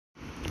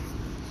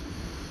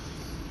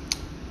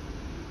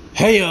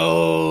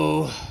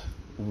Heyo!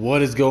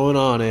 What is going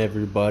on,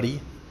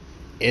 everybody?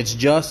 It's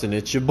Justin.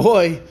 It's your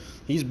boy.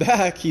 He's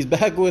back. He's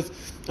back with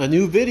a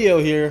new video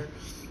here.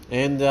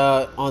 And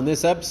on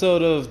this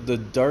episode of the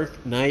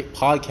Dark Knight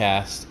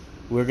podcast,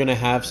 we're going to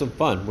have some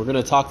fun. We're going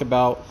to talk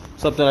about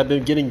something I've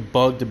been getting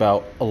bugged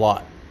about a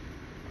lot.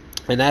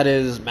 And that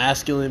is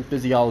masculine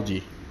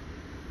physiology.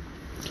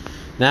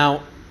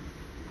 Now,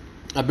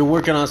 I've been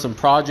working on some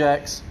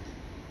projects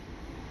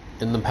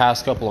in the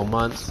past couple of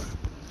months.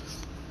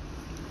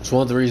 It's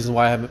one of the reasons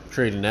why I haven't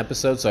created an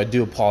episode, so I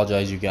do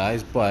apologize, you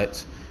guys.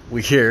 But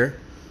we're here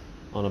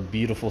on a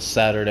beautiful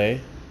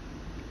Saturday.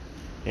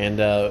 And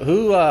I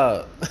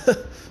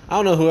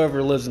don't know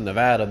whoever lives in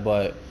Nevada,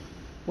 but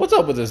what's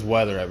up with this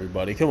weather,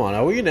 everybody? Come on,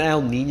 are we in an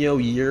El Nino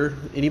year?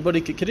 Can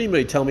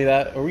anybody tell me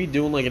that? Are we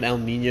doing like an El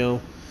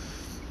Nino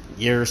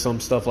year or some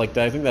stuff like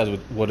that? I think that's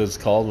what it's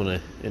called when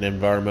in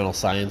environmental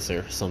science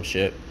or some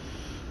shit.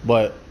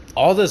 But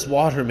all this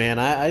water, man,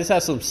 I just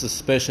have some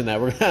suspicion that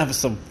we're going to have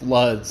some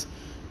floods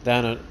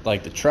down at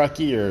like the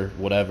Truckee or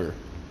whatever.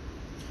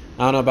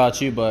 I don't know about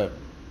you, but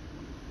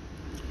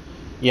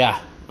yeah,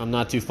 I'm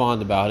not too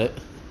fond about it.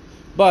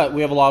 But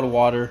we have a lot of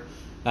water.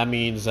 That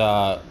means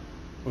we're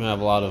going to have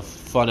a lot of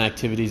fun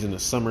activities in the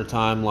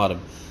summertime, a lot of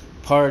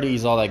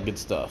parties, all that good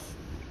stuff.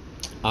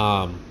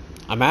 It's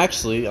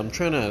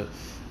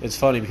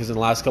funny because in the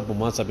last couple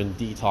months I've been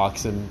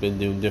detoxing, been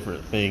doing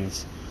different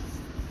things.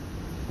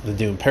 Been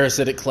doing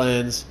parasitic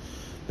cleanse,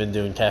 been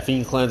doing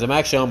caffeine cleanse. I'm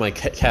actually on my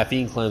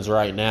caffeine cleanse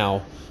right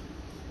now.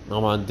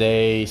 I'm on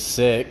day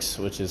 6,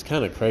 which is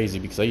kind of crazy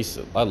because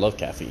I love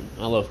caffeine.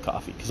 I love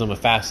coffee because I'm a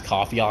fast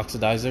coffee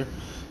oxidizer.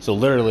 So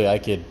literally I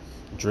could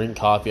drink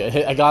coffee.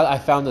 I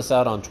found this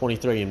out on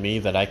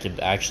 23andMe that I could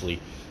actually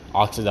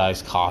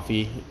oxidize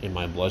coffee in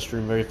my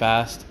bloodstream very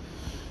fast.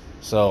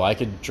 So I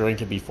could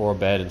drink it before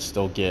bed and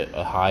still get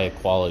a high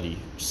quality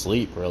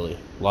sleep, really.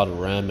 A lot of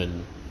REM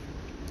and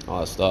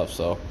all that stuff.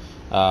 So,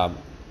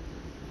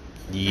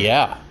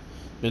 yeah.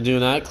 Been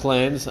doing that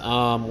cleanse.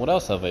 What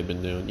else have I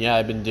been doing? Yeah,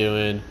 I've been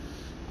doing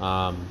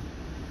the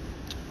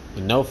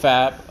no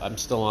fap. I'm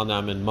still on that.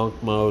 I'm in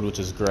monk mode, which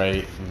is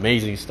great.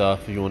 Amazing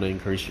stuff if you want to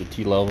increase your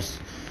T levels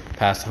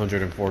past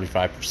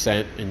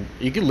 145%. And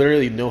you can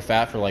literally no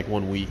fat for like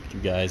 1 week, you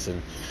guys,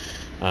 and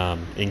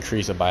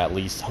increase it by at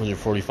least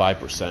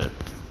 145%.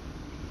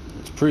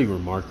 It's pretty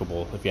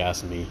remarkable if you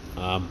ask me.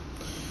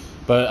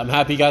 But I'm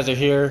happy you guys are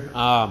here.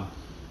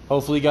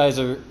 Hopefully you guys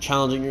are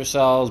challenging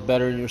yourselves,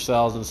 bettering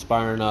yourselves,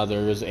 inspiring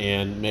others,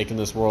 and making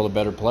this world a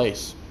better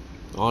place.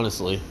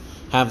 Honestly,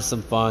 having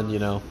some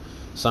fun.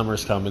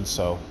 Summer's coming,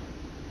 so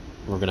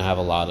we're going to have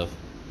a lot of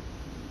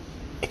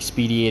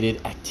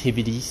expedited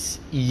activities.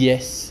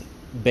 Yes,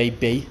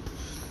 baby.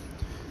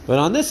 But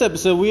on this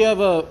episode, we have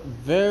a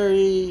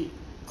very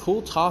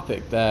cool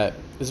topic that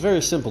is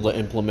very simple to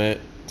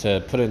implement,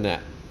 to put into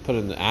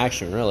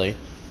action, really.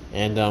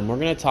 And we're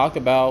going to talk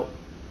about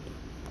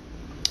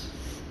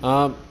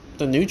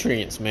the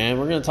nutrients, man.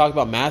 We're going to talk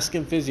about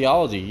masculine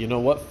physiology.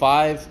 What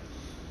 5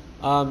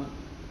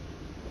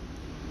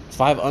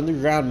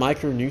 underground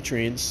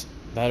micronutrients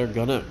that are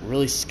going to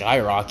really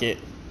skyrocket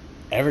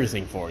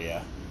everything for you.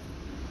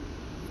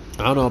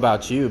 I don't know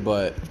about you,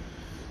 but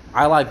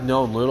I like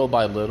knowing little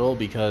by little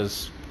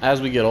because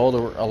as we get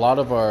older, a lot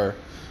of our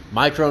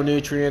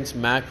micronutrients,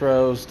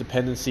 macros,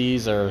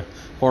 dependencies, or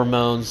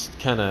hormones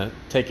kind of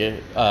take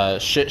a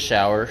shit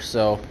shower.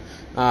 So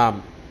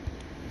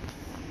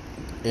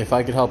if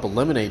I could help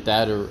eliminate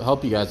that or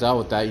help you guys out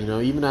with that,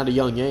 even at a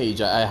young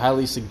age, I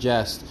highly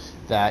suggest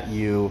that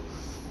you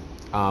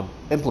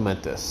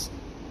implement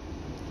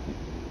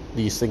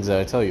these things that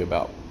I tell you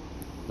about,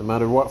 no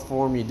matter what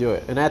form you do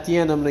it. And at the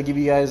end, I'm going to give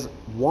you guys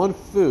one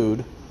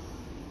food.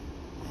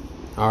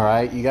 All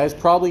right, you guys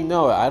probably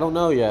know it. I don't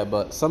know yet,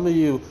 but some of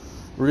you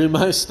read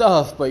my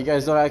stuff, but you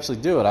guys don't actually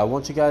do it. I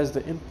want you guys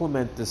to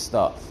implement this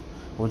stuff.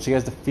 I want you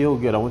guys to feel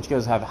good. I want you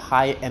guys to have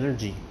high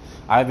energy.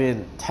 I've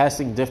been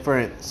testing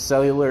different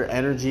cellular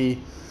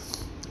energy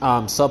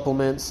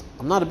supplements.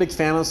 I'm not a big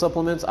fan of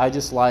supplements. I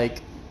just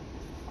like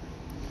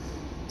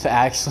to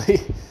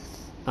actually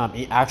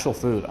eat actual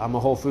food. I'm a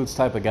whole foods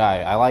type of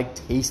guy. I like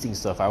tasting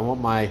stuff. I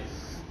want my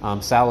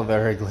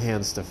salivary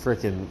glands to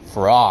freaking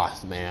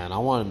froth, man. I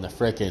want them to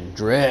freaking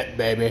drip,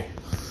 baby.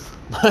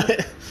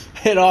 But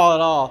in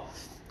all,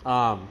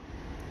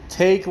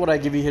 take what I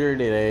give you here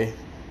today,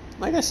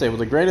 like I say, with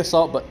a grain of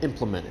salt, but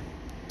implement it.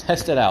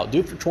 Test it out. Do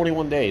it for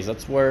 21 days.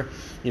 That's where,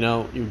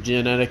 your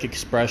genetic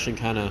expression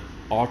kind of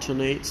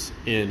alternates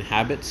in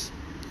habits,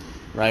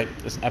 right?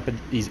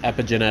 These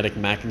epigenetic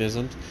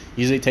mechanisms.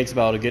 Usually it takes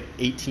about a good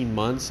 18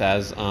 months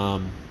as,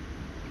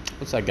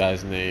 what's that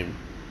guy's name?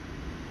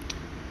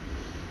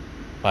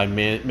 By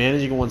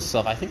managing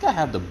oneself. I think I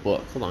have the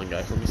book. Hold on,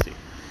 guys. Let me see.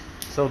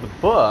 So the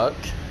book,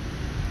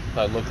 if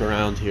I look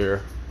around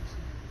here,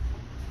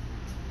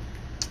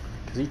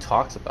 because he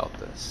talks about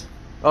this.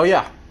 Oh,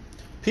 yeah.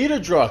 Peter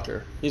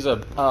Drucker. He's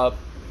a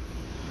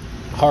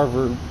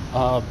Harvard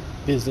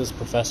business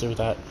professor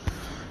that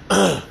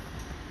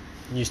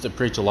used to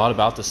preach a lot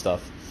about this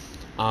stuff.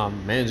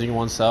 Managing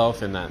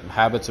oneself and that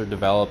habits are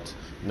developed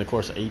in the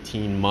course of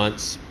 18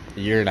 months, a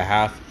year and a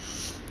half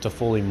to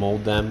fully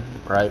mold them,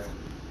 right?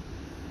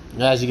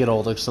 As you get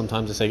older,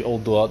 sometimes they say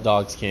old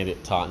dogs can't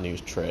get taught new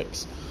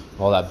tricks,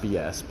 all that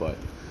BS, but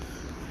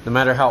no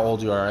matter how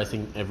old you are, I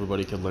think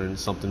everybody can learn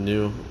something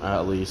new,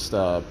 at least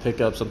pick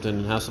up something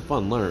and have some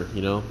fun, learn,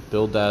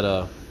 build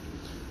that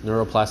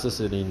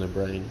neuroplasticity in the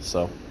brain.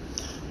 So,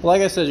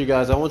 like I said, you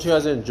guys, I want you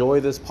guys to enjoy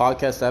this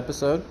podcast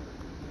episode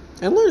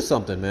and learn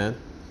something, man.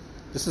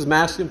 This is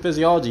masculine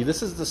physiology.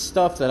 This is the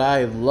stuff that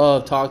I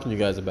love talking to you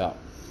guys about.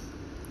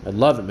 I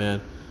love it,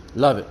 man.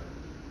 Love it.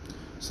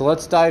 So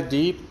let's dive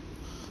deep.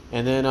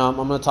 And then I'm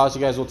going to talk to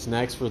you guys what's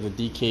next for the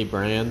DK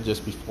brand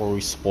just before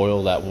we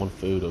spoil that one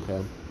food,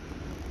 okay?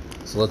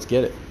 So let's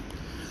get it.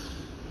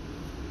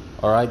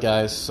 All right,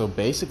 guys. So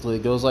basically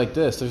it goes like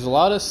this. There's a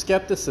lot of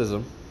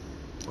skepticism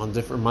on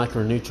different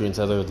micronutrients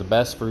that are the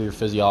best for your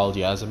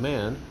physiology as a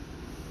man.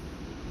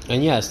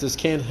 And yes, this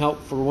can help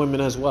for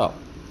women as well.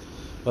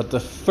 But the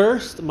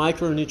first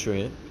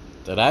micronutrient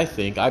that I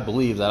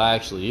believe that I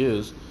actually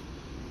use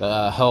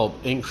that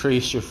help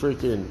increase your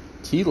freaking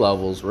T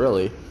levels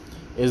really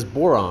is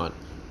boron.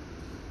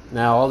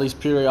 Now, all these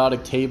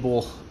periodic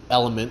table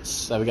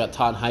elements that we got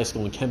taught in high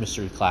school in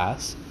chemistry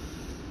class,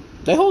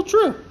 they hold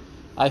true.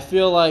 I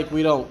feel like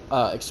we don't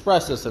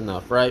express this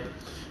enough, right?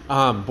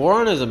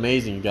 Boron is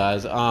amazing, you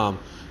guys.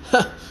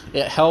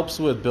 It helps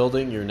with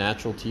building your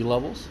natural T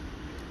levels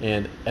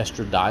and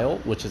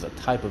estradiol, which is a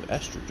type of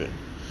estrogen.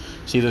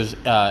 See, there's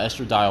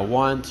estradiol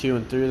 1, 2,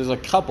 and 3. There's a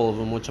couple of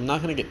them, which I'm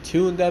not going to get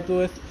too in-depth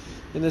with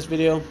in this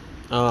video.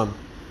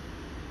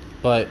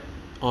 But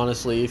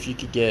honestly, if you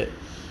could get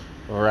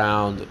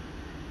around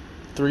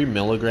 3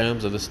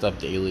 milligrams of this stuff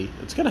daily,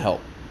 it's going to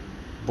help.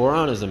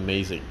 Boron is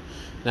amazing.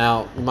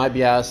 Now, you might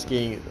be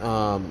asking,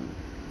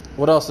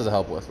 what else does it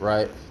help with,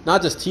 right?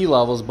 Not just T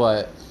levels,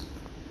 but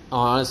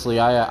honestly,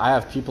 I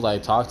have people that I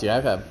talk to.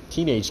 I've had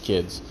teenage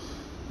kids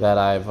that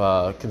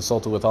I've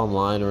consulted with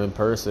online or in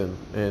person,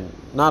 and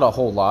not a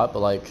whole lot, but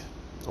like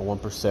a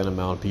 1%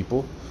 amount of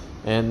people,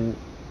 and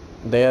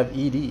they have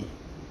ED,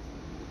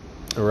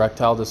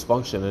 erectile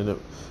dysfunction, and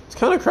it's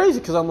kind of crazy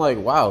because I'm like,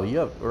 wow, you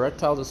have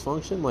erectile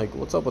dysfunction? Like,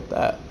 what's up with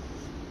that?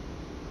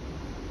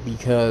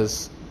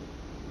 Because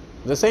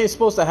this ain't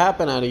supposed to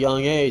happen at a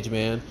young age,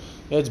 man.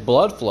 It's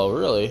blood flow,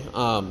 really,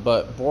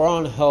 but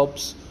boron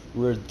helps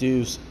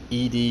reduce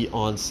ED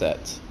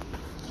onset.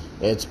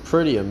 It's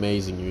pretty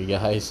amazing, you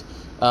guys.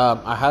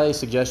 I highly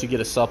suggest you get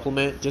a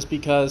supplement just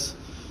because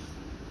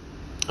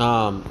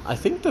I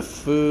think the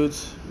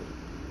foods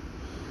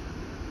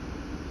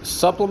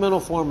supplemental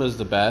form is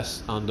the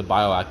best on the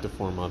bioactive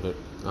form of it.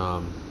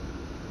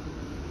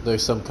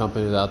 There's some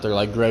companies out there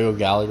like Grego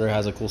Gallagher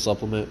has a cool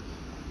supplement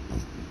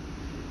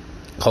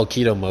called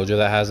Keto Mojo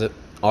that has it.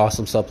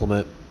 Awesome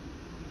supplement.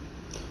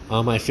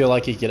 I feel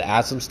like you could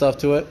add some stuff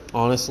to it,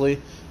 honestly,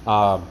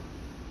 testosterone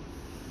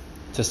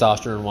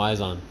wise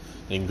on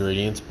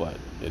ingredients, but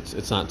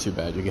it's not too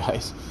bad, you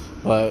guys.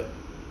 But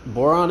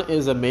boron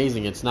is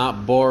amazing. It's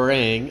not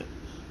boring,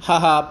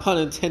 haha, pun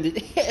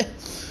intended.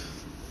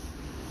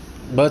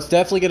 But it's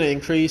definitely going to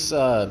increase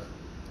your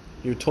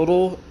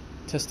total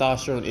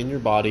testosterone in your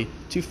body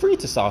to free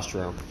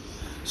testosterone.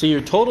 So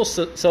your total,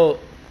 so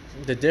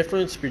the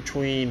difference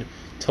between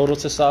total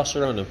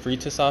testosterone and free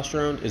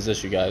testosterone is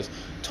this, you guys.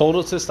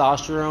 Total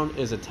testosterone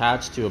is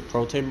attached to a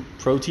protein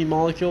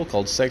molecule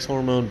called sex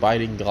hormone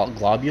binding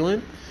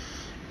globulin,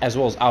 as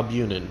well as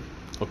albumin,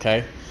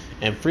 okay?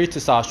 And free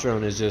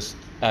testosterone is just,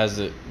 as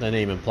the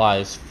name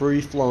implies,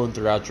 free flowing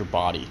throughout your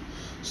body.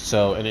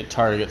 So, and it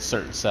targets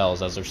certain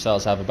cells, as their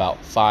cells have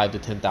about 5 to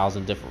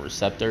 10,000 different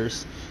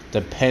receptors,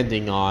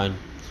 depending on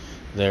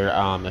their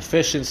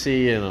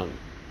efficiency and a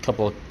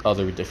couple of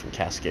other different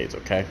cascades,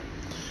 okay?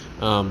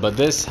 But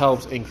this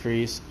helps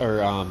increases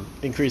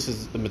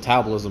the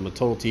metabolism of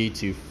total T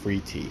to free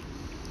T,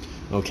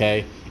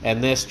 okay?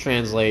 And this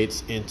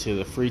translates into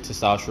the free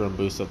testosterone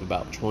boost of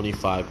about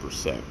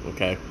 25%,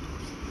 okay?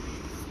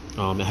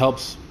 It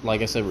helps,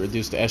 like I said,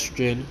 reduce the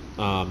estrogen,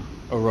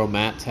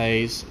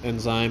 aromatase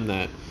enzyme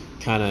that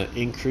kind of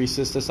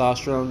increases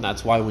testosterone.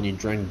 That's why when you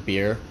drink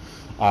beer,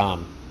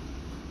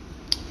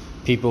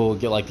 people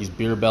get like these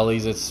beer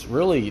bellies. It's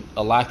really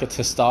a lack of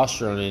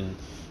testosterone in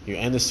your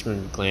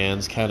endocrine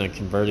glands, kind of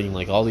converting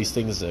like all these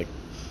things like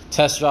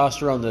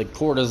testosterone to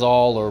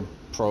cortisol or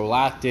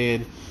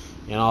prolactin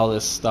and all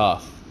this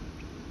stuff.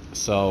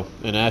 So,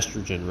 and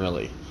estrogen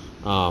really.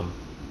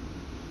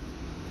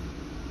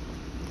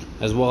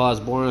 As well as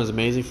boron is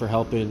amazing for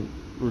helping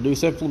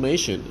reduce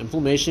inflammation.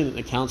 Inflammation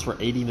accounts for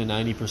 80 to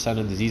 90%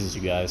 of diseases,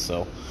 you guys.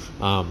 So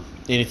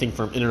anything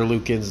from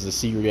interleukins to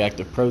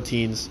C-reactive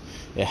proteins,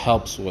 it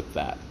helps with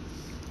that.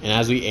 And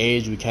as we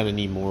age, we kind of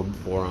need more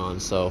boron.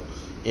 So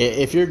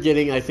if you're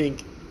getting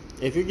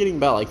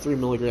about like 3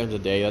 milligrams a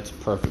day, that's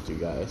perfect, you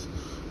guys.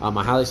 I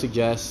highly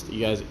suggest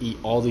you guys eat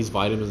all these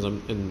vitamins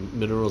and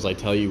minerals I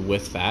tell you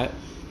with fat,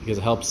 because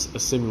it helps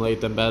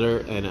assimilate them better,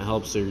 and it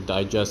helps your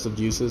digestive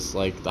juices,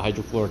 like the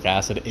hydrochloric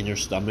acid in your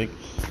stomach,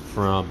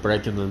 from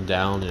breaking them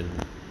down and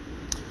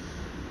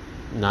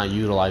not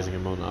utilizing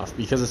them enough,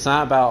 because it's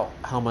not about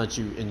how much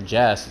you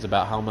ingest, it's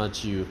about how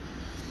much you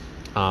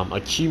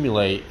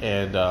accumulate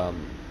and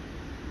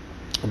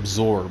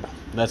absorb.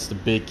 That's the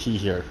big key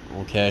here.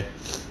 Okay,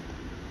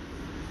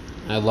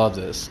 I love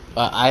this.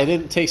 I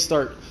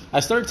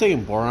started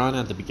taking boron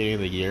at the beginning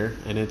of the year,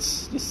 and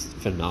it's just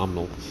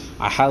phenomenal.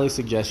 I highly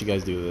suggest you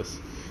guys do this.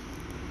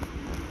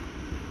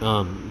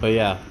 But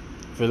yeah,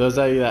 for those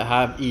of you that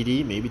have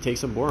ED, maybe take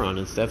some boron.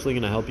 It's definitely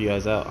going to help you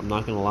guys out. I'm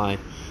not going to lie.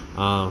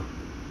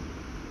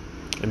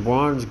 And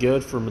boron is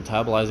good for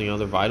metabolizing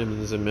other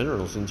vitamins and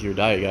minerals into your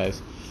diet,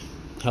 guys.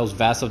 It helps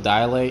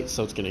vasodilate,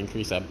 so it's going to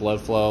increase that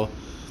blood flow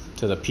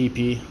to the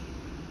PP,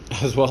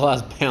 as well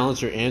as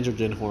balance your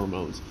androgen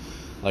hormones,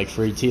 like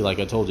free T, like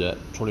I told you,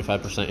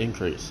 25%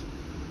 increase.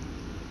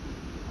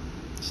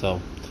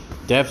 So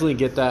definitely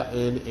get that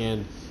in,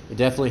 and it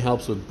definitely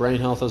helps with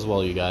brain health as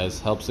well, you guys.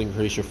 Helps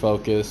increase your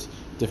focus,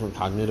 different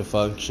cognitive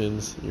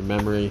functions, your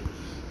memory,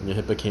 and your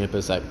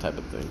hippocampus, that type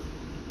of thing.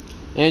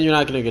 And you're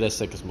not going to get as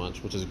sick as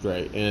much, which is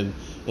great. And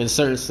in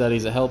certain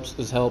studies, it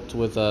has helped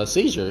with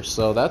seizures,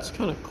 so that's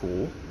kind of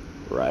cool,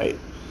 right?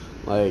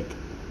 Like,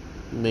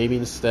 maybe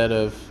instead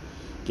of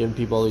giving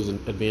people all these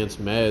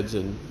advanced meds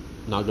and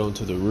not going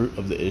to the root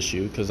of the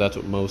issue, because that's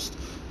what most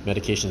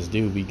medications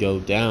do, we go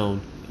down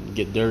and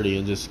get dirty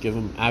and just give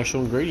them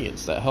actual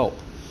ingredients that help.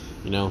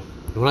 You know,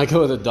 when I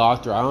go to the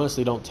doctor, I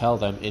honestly don't tell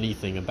them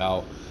anything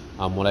about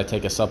what I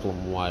take a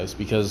supplement-wise,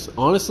 because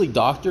honestly,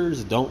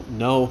 doctors don't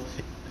know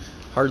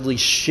hardly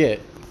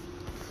shit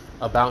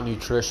about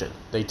nutrition.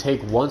 They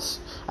take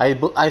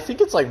I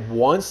think it's like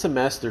one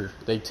semester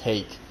they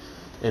take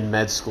in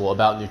med school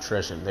about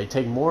nutrition. They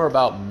take more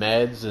about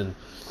meds and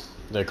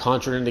their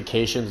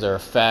contraindications, their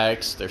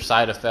effects, their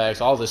side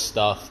effects, all this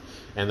stuff,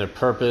 and their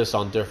purpose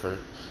on different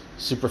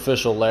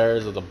superficial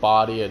layers of the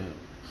body and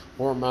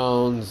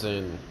hormones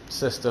and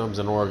systems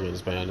and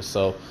organs, man.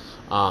 So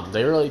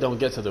they really don't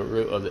get to the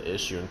root of the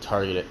issue and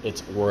target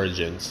its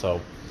origin. So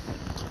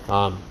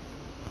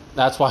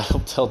that's why I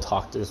don't tell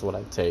doctors what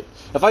I take.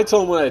 If I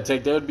told them what I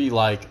take, they would be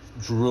like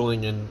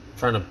drooling and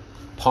trying to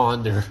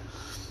ponder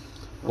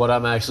what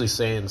I'm actually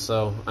saying.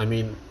 So, I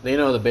mean, they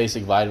know the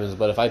basic vitamins,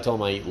 but if I tell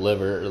them I eat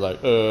liver, they're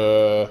like,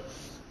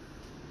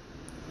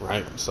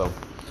 right? So,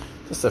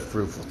 just a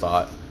fruitful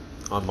thought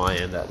on my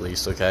end, at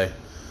least, okay?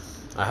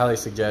 I highly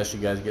suggest you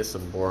guys get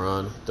some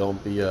boron.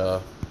 Don't be, yeah.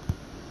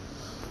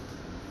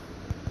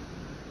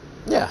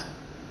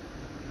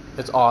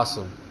 It's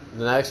awesome.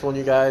 The next one,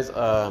 you guys,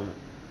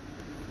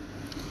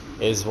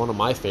 is one of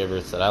my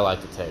favorites that I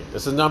like to take.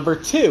 This is number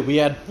 2. We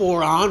had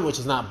boron, which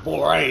is not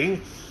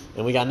boring.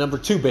 And we got number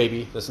 2,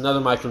 baby. That's another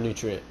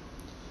micronutrient.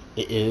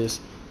 It is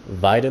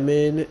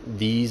vitamin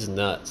D's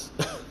nuts.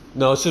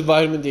 No, it's just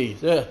vitamin D.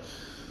 Yeah.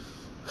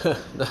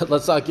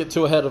 Let's not get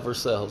too ahead of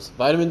ourselves.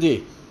 Vitamin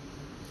D.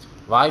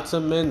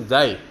 Vitamin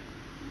D.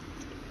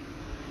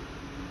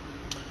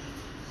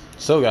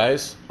 So,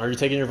 guys, are you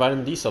taking your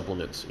vitamin D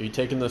supplements? Are you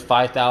taking the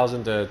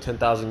 5,000 to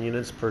 10,000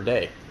 units per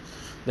day?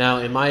 Now,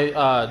 in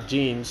my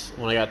genes,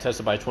 when I got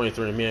tested by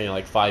 23andMe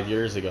like 5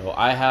 years ago,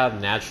 I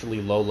have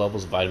naturally low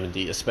levels of vitamin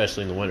D,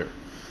 especially in the winter.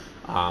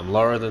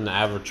 Lower than the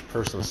average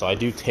person, so I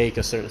do take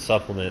a certain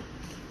supplement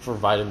for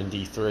vitamin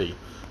D3.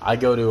 I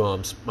go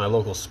to my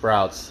local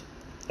Sprouts,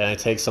 and I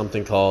take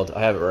something called, I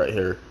have it right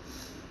here.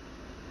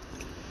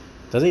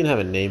 It doesn't even have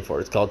a name for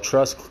it. It's called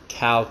Trust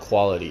Cal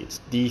Quality.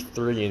 It's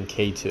D3 and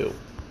K2.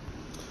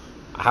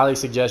 I highly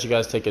suggest you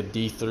guys take a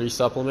D3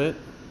 supplement,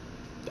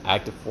 the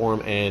active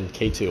form, and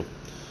K2.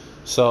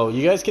 So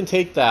you guys can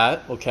take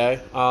that,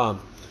 okay?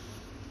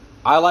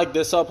 I like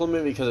this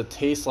supplement because it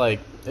tastes so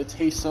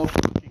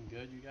freaking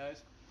good, you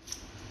guys.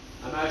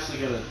 I'm actually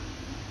gonna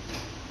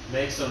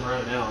make some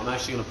right now. I'm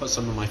actually gonna put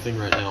some in my thing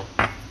right now.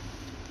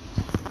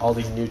 All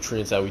these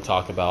nutrients that we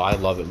talk about, I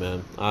love it,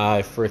 man.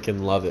 I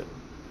freaking love it.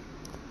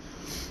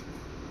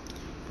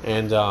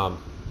 And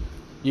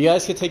you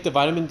guys can take the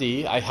vitamin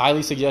D. I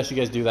highly suggest you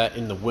guys do that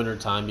in the winter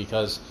time,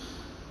 because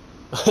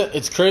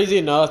it's crazy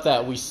enough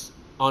that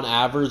on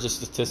average, the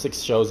statistics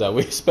shows that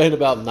we spend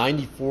about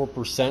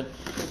 94%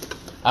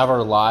 of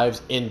our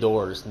lives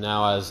indoors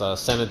now as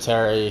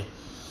sanitary,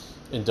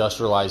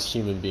 industrialized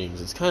human beings.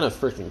 It's kind of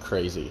freaking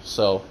crazy.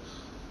 So,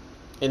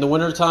 in the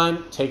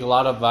wintertime, take a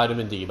lot of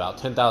vitamin D, about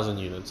 10,000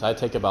 units. I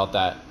take about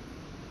that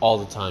all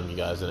the time, you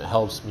guys, and it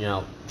helps me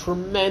out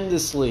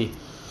tremendously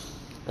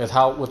with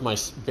my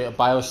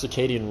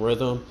biocircadian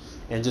rhythm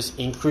and just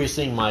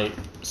increasing my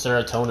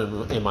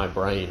serotonin in my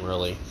brain,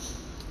 really.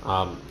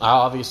 I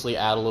obviously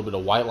add a little bit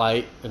of white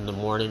light in the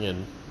morning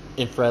and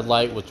infrared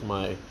light, which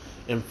my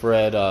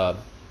infrared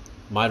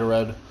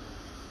micronutrient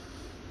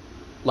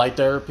light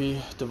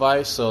therapy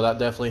device, so that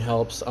definitely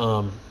helps.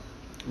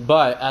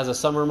 But as the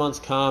summer months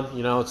come,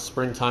 it's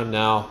springtime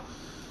now.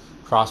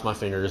 Cross my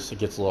fingers, it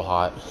gets a little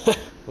hot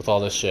with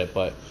all this shit.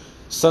 But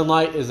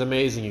sunlight is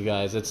amazing, you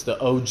guys. It's the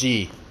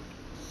OG.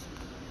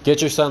 Get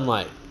your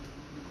sunlight.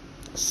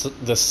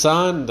 The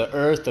sun, the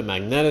earth, the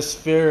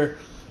magnetosphere,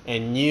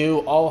 And you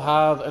all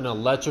have an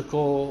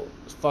electrical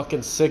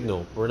fucking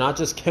signal. We're not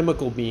just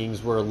chemical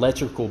beings, we're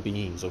electrical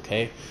beings,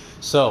 okay?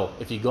 So,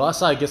 if you go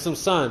outside, get some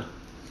sun,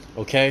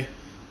 okay?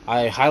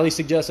 I highly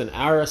suggest an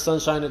hour of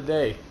sunshine a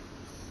day.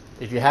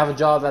 If you have a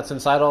job that's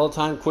inside all the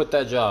time, quit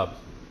that job.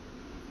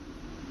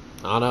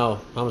 I don't know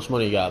how much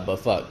money you got, but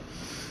fuck.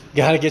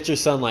 Gotta get your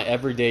sunlight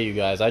every day, you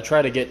guys. I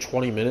try to get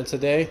 20 minutes a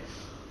day,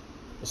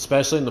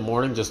 especially in the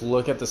morning. Just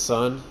look at the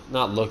sun.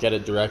 Not look at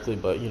it directly,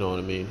 but you know what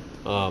I mean.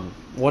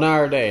 1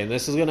 hour a day. And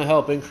this is going to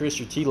help increase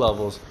your T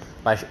levels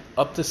by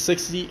up to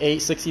 68,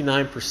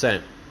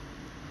 69%.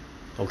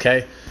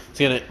 Okay? It's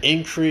going to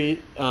increase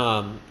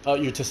your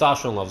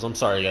testosterone levels. I'm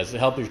sorry, guys. To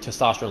help your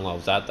testosterone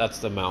levels. That's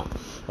the amount.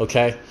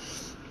 Okay?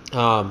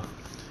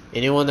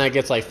 Anyone that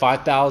gets like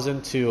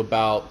 5,000 to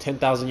about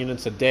 10,000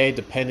 units a day,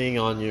 depending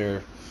on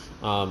your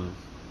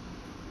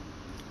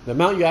the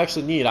amount you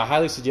actually need, I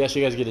highly suggest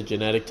you guys get a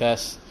genetic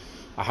test.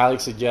 I highly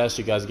suggest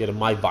you guys get a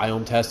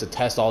microbiome test to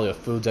test all the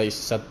foods that you're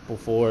susceptible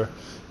for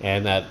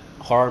and that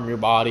harm your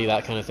body,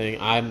 that kind of thing.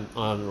 I'm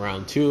on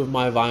round 2 of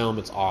microbiome.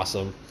 It's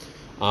awesome.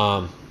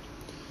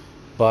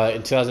 But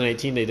in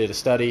 2018, they did a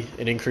study.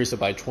 It increased it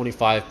by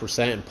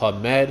 25% in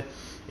PubMed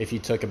if you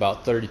took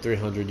about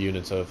 3,300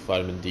 units of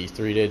vitamin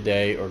D3 a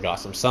day or got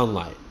some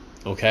sunlight.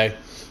 Okay?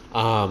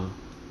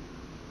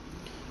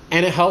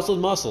 And it helps with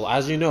muscle.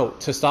 As you know,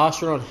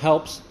 testosterone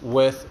helps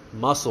with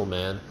muscle,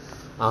 man.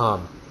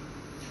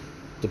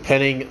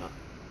 Depending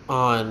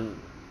on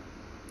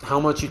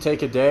how much you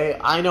take a day.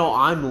 I know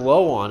I'm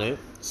low on it,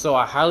 so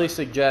I highly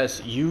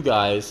suggest you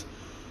guys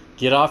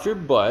get off your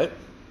butt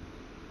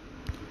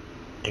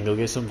and go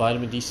get some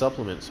vitamin D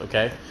supplements,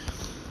 okay?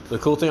 The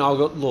cool thing, I'll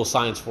go a little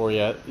science for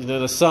you. You know,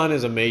 the sun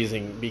is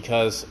amazing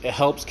because it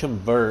helps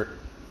convert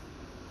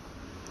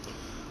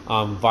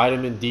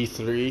vitamin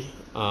D3.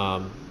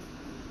 I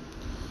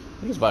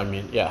think it's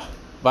vitamin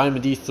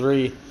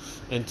D3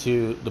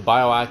 into the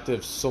bioactive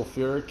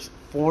sulfuric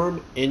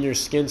form in your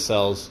skin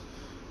cells,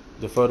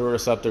 the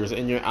photoreceptors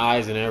in your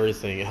eyes and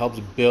everything. It helps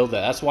build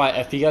that. That's why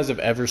if you guys have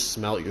ever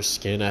smelled your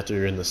skin after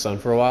you're in the sun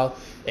for a while,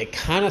 it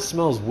kind of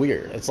smells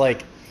weird. It's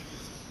like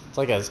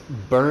a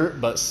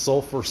burnt but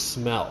sulfur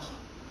smell,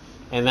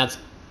 and that's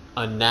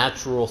a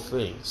natural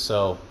thing.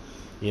 So,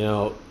 you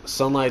know,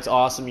 sunlight's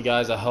awesome, you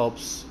guys. It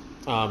helps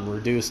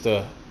reduce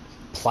the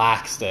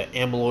plaques, the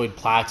amyloid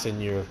plaques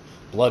in your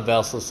blood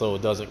vessels, so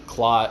it doesn't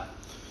clot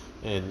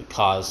and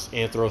cause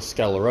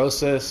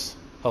atherosclerosis.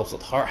 Helps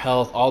with heart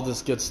health, all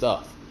this good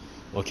stuff.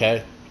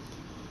 Okay,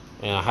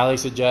 and I highly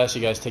suggest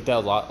you guys take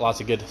that lots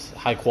of good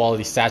high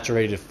quality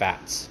saturated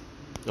fats.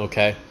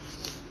 Okay.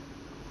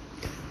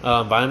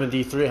 Vitamin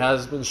D3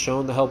 has been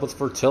shown to help with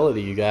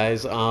fertility, you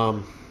guys.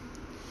 Like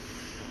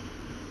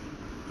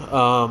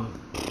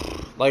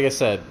I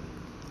said,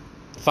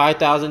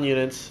 5,000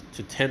 units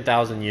to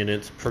 10,000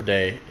 units per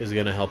day is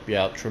going to help you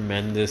out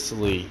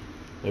tremendously.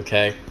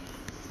 Okay?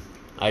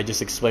 I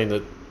just explained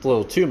it a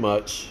little too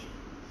much,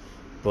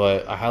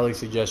 but I highly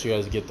suggest you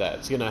guys get that.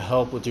 It's going to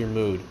help with your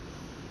mood.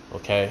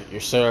 Okay?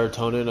 Your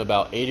serotonin,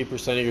 about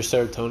 80% of your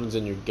serotonin's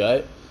in your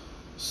gut,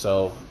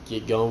 so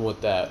get going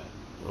with that.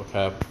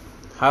 Okay?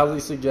 Highly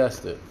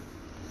suggest it.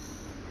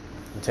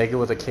 And take it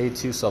with a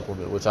K2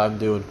 supplement, which I'm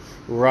doing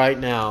right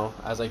now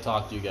as I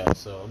talk to you guys.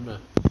 So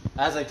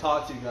as I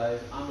talk to you guys,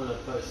 I'm gonna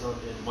put some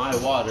in my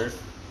water,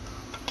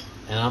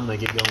 and I'm gonna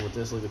get going with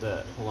this. Look at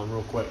that. Hold on,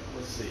 real quick.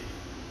 Let's see.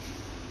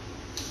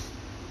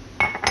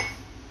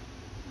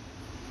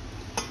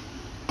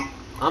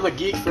 I'm a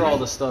geek for all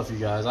this stuff, you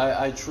guys.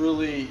 I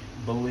truly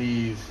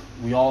believe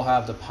we all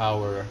have the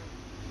power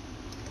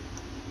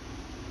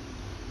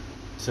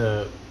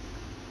to.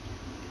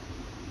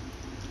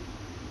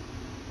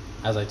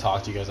 As I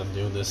talk to you guys, I'm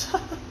doing this.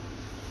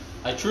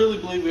 I truly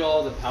believe we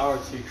all have the power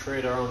to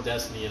create our own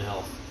destiny and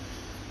health.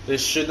 I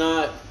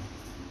shouldn't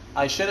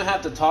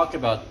have to talk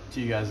about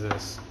to you guys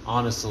this,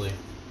 honestly.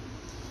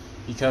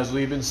 Because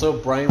we've been so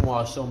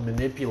brainwashed, so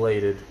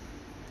manipulated.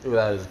 Ooh,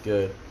 that is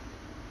good.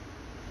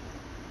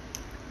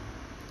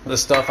 The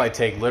stuff I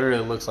take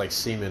literally looks like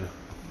semen.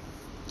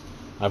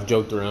 I've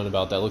joked around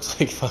about that. It looks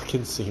like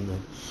fucking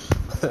semen.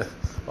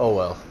 Oh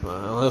well.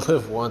 I only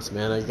live once,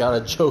 man. I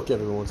gotta joke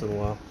every once in a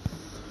while.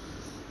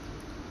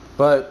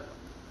 But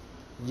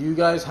you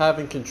guys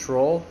having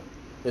control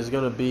is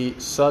going to be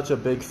such a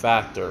big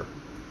factor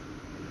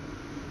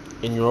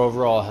in your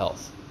overall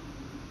health.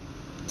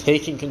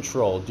 Taking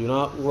control. Do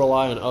not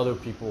rely on other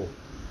people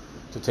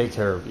to take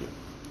care of you.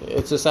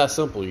 It's just that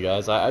simple, you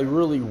guys. I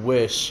really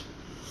wish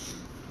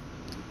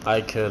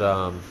I could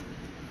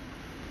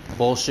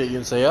bullshit you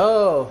and say,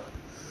 oh,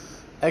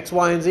 X,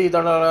 Y, and Z,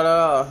 da da da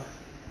da,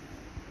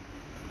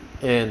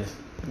 and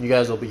you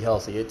guys will be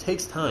healthy. It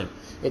takes time.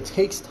 It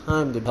takes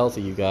time to be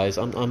healthy, you guys.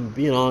 I'm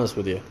being honest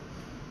with you.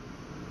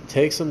 It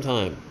takes some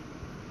time.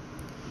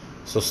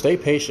 So stay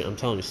patient. I'm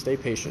telling you, stay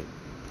patient.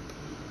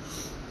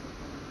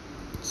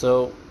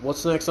 So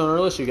what's next on our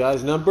list, you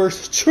guys? Number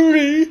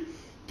 3.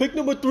 Pick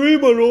number 3,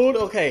 my lord.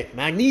 Okay,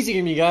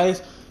 magnesium, you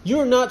guys.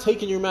 You're not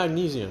taking your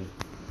magnesium.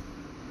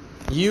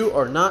 You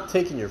are not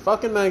taking your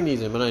fucking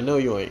magnesium, and I know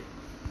you ain't.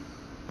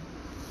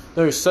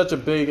 There's such a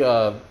big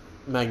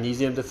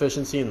magnesium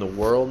deficiency in the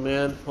world,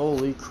 man.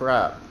 Holy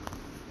crap.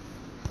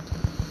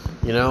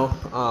 You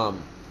know,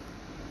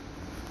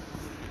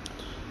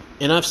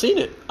 and I've seen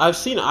it. I've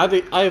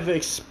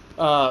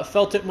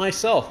felt it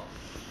myself.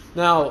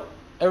 Now,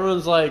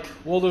 everyone's like,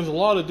 well, there's a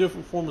lot of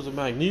different forms of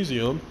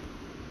magnesium.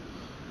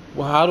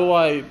 Well, how do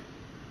I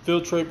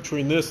filtrate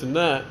between this and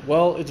that?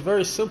 Well, it's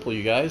very simple,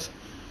 you guys.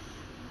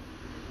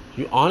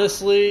 You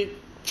honestly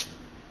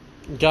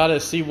got to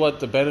see what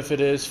the benefit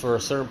is for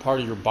a certain part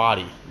of your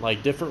body.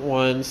 Like different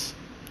ones.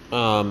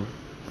 Let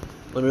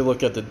me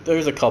look at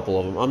there's a couple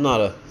of them. I'm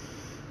not a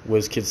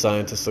whiz kid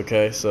scientist,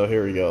 okay? So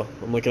here we go.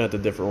 I'm looking at the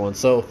different ones.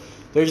 So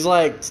there's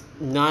like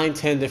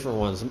 9-10 different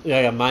ones.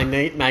 Yeah,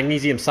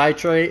 magnesium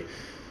citrate,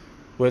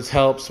 which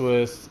helps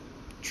with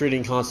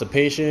treating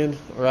constipation.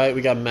 All right,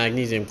 we got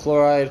magnesium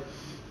chloride,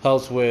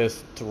 helps to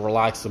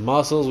relax the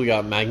muscles. We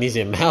got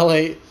magnesium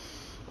malate,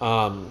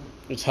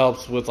 which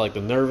helps with like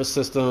the nervous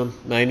system.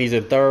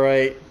 Magnesium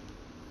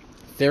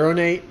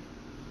threonate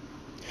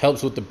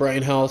helps with the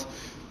brain health.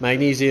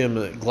 Magnesium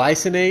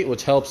glycinate,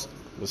 which helps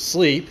with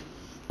sleep.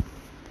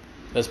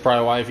 That's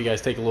probably why if you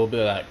guys take a little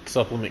bit of that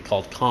supplement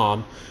called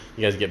Calm,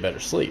 you guys get better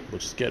sleep,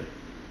 which is good.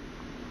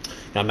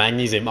 Got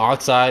magnesium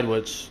oxide,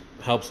 which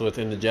helps with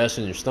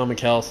indigestion, your stomach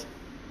health.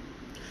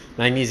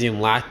 Magnesium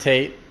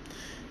lactate,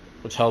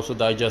 which helps with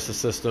digestive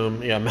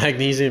system. You got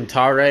magnesium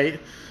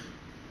taurate,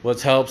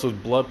 which helps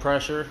with blood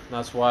pressure.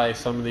 That's why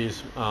some of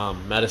these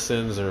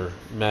medicines or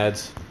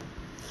meds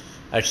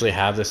actually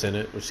have this in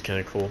it, which is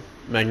kind of cool.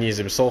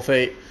 Magnesium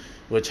sulfate,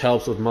 which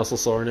helps with muscle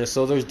soreness.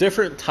 So there's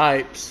different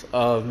types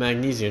of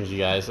magnesiums, you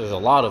guys. There's a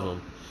lot of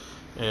them.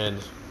 And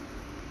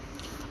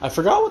I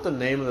forgot what the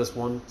name of this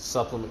one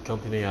supplement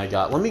company I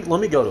got. Let me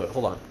go to it.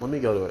 Hold on. Let me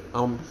go to it.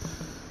 I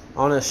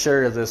want to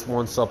share this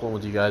one supplement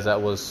with you guys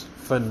that was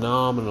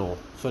phenomenal.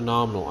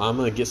 I'm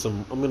gonna get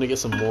some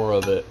more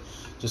of it,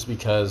 just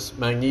because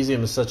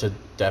magnesium is such a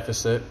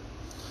deficit.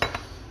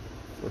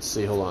 Let's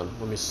see. Hold on.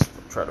 Let me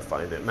try to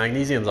find it.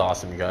 Magnesium's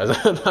awesome, you guys.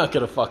 I'm not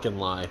gonna fucking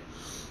lie.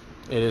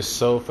 It is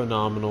so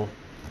phenomenal.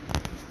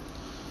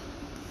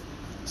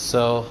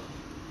 So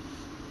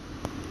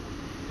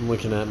I'm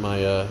looking at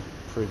my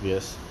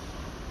previous.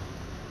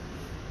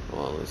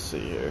 Well, let's see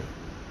here.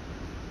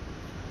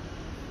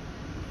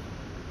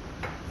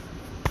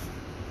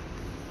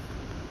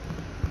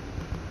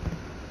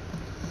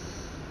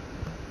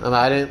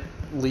 I didn't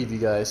leave you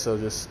guys, so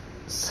just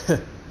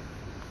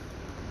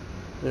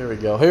Here we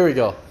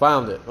go.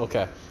 Found it.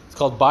 Okay. It's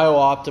called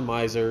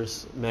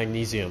BioOptimizer's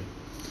Magnesium.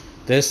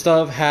 This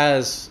stuff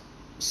has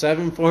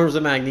 7 forms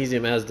of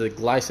magnesium. It has the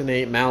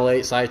glycinate,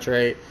 malate,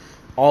 citrate,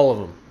 all of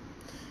them.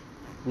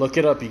 Look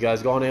it up, you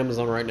guys. Go on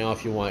Amazon right now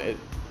if you want it.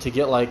 To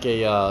get like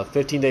a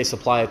 15-day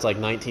supply, it's like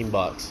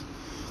 $19.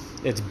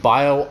 It's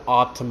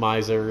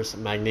BioOptimizer's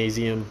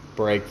Magnesium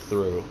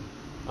Breakthrough.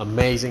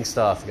 Amazing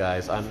stuff,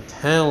 guys. I'm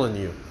telling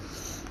you.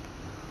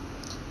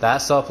 That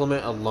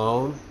supplement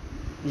alone,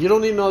 you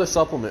don't need another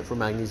supplement for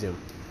magnesium.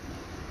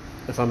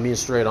 If I'm being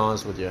straight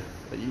honest with you.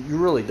 You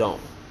really don't.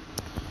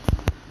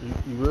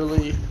 You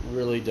really,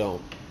 really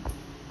don't.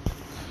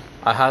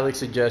 I highly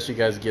suggest you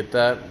guys get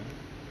that.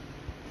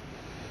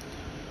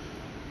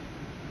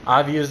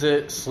 I've used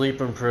it, sleep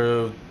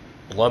improved,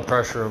 blood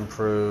pressure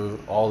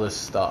improved, all this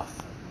stuff.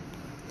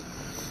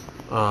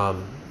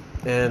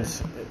 And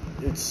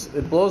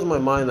it blows my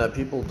mind that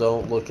people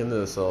don't look into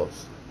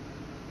themselves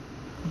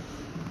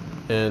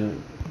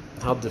and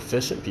how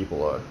deficient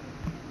people are.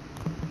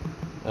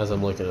 As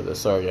I'm looking at this,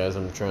 sorry guys,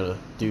 I'm trying to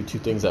do 2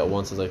 things at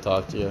once as I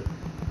talk to you.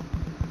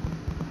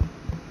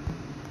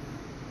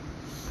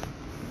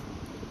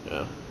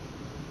 Yeah.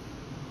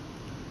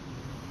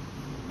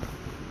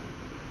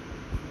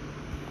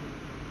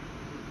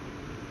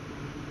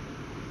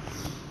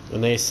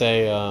 And they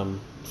say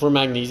for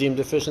magnesium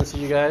deficiency,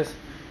 you guys,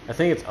 I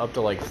think it's up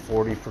to like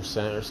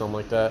 40% or something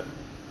like that,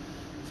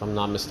 if I'm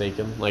not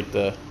mistaken. Like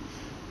I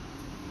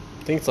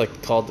think it's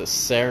like called the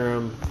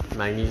serum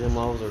magnesium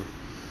levels, or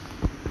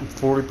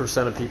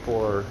 40% of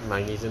people are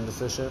magnesium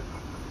deficient,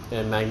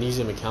 and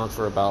magnesium accounts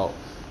for about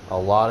a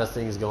lot of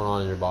things going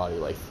on in your body,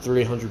 like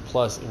 300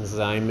 plus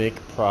enzymic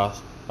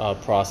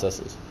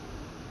processes.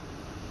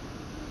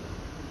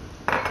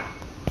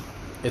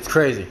 It's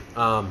crazy.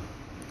 I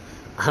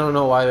don't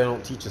know why they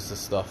don't teach us this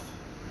stuff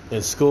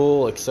in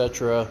school,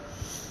 etc.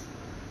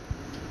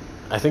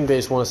 I think they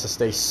just want us to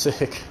stay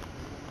sick,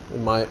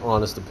 in my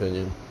honest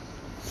opinion.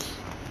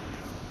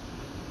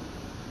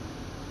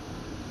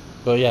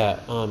 But yeah,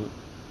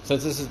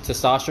 since this is a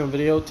testosterone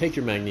video, take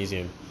your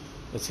magnesium.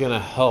 It's going to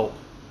help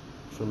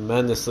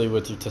tremendously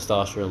with your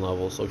testosterone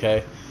levels,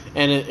 okay?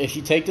 And if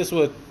you take this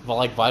with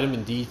like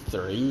vitamin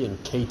D3 and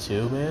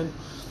K2, man,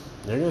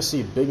 you're going to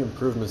see big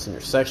improvements in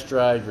your sex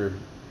drive, your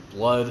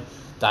blood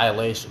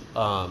dilation,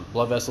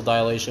 blood vessel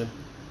dilation.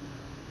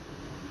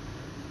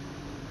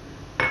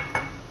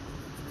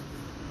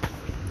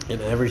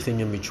 And everything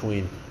in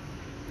between.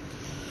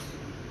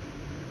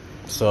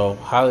 So,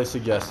 highly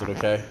suggested,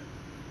 okay?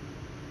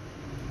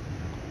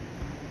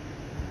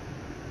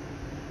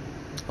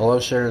 I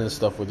love sharing this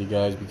stuff with you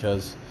guys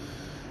because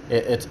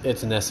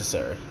it's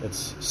necessary.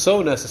 It's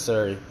so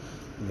necessary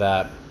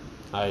that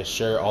I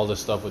share all this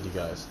stuff with you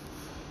guys.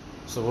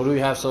 So what do we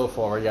have so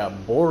far? We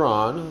got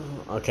boron,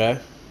 okay.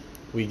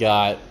 We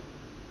got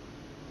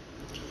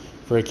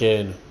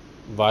freaking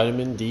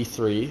vitamin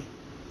D3,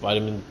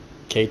 vitamin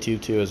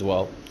K2 too as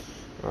well.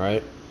 All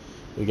right.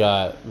 We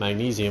got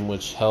magnesium,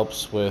 which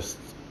helps with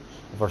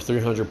over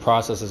 300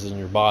 processes in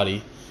your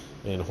body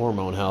and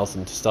hormone health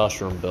and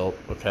testosterone built.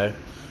 Okay.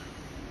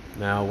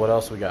 Now what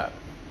else we got?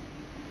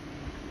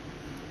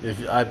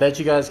 I bet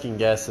you guys can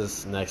guess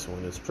this next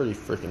one. It's pretty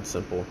freaking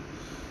simple,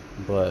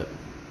 but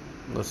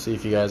let's see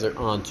if you guys are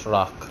on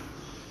track.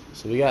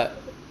 So we got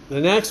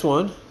the next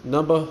one,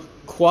 number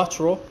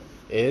 4,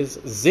 is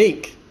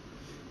zinc.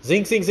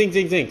 Zinc.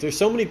 There's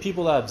so many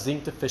people that have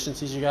zinc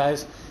deficiencies, you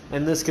guys,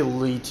 and this could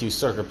lead to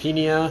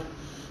sarcopenia,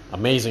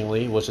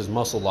 amazingly, which is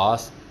muscle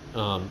loss,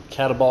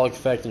 catabolic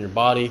effect in your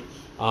body,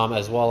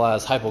 as well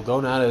as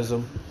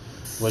hypogonadism,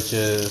 which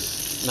is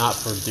not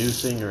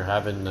producing or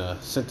having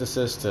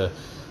synthesis to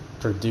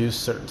produce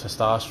certain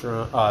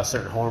testosterone,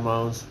 certain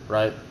hormones,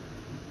 right?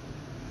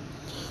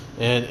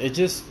 And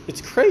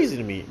it's crazy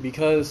to me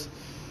because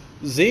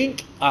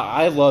zinc,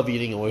 I love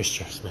eating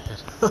oysters, man.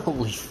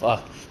 Holy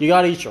fuck. You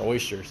gotta eat your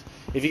oysters.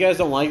 If you guys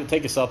don't like it,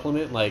 take a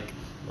supplement, like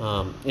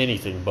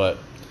anything, but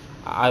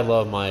I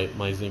love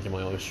my zinc and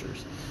my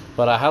oysters.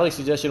 But I highly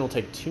suggest you don't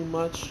take too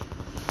much.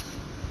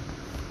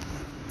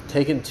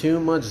 Taking too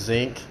much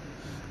zinc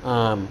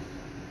can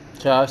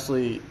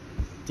actually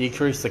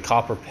decrease the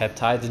copper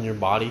peptides in your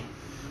body.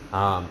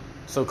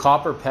 So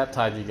copper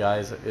peptide, you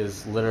guys,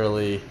 is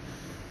literally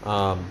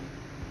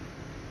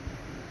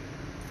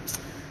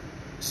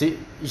see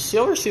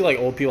like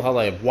old people have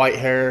like white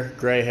hair,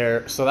 gray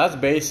hair. So that's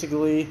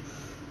basically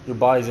your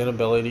body's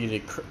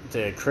inability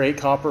to create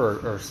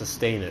copper or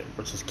sustain it,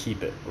 or just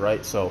keep it,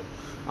 right? So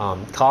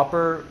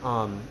copper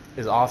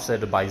is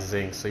offsetted by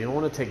zinc, so you don't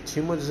want to take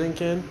too much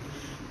zinc in.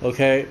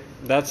 Okay,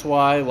 that's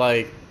why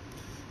like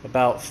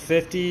about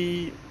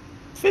 50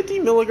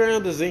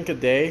 milligrams of zinc a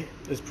day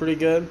is pretty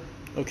good.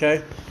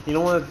 Okay, you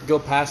don't want to go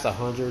past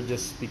 100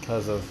 just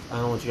because of, I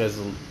don't want you guys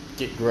to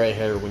get gray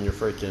hair when you're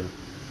freaking,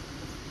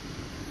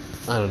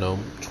 I don't know,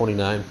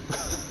 29.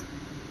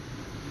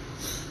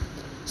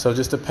 So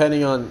just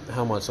depending on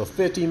how much. So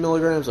 50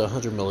 milligrams or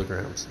 100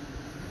 milligrams.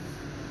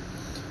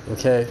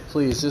 Okay,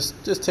 please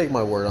just take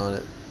my word on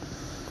it.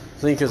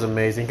 Zinc is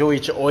amazing. Go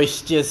eat your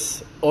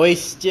oysters.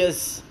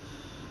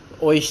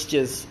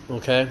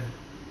 Okay.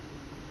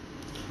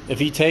 If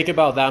you take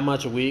about that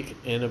much a week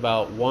in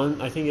about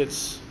I think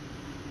it's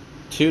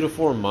 2 to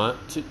 4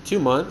 months, 2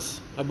 months,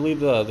 I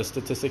believe the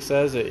statistic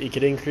says it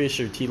could increase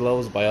your T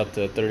levels by up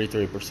to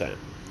 33%.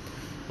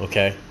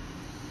 Okay,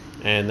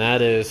 and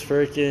that is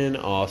freaking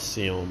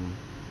awesome.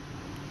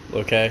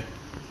 Okay,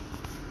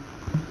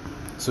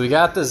 so we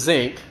got the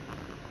zinc.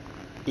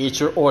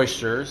 Eat your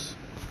oysters.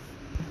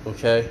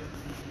 Okay,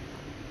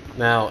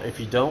 now if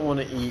you don't want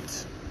to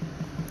eat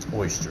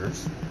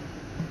oysters,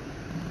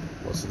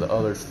 what's the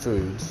other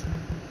foods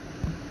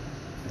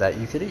that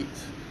you could eat?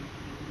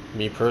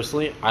 Me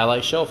personally, I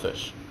like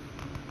shellfish.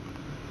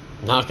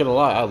 Not gonna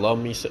lie, I love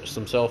me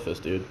some shellfish,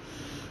 dude.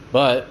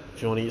 But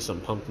if you want to eat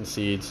some pumpkin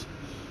seeds,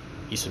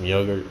 eat some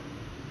yogurt,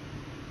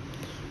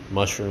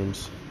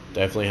 mushrooms,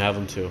 definitely have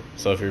them too.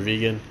 So if you're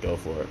vegan, go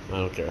for it. I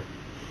don't care.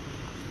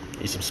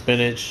 Eat some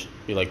spinach,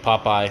 be like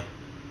Popeye.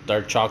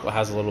 Dark chocolate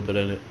has a little bit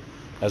in it,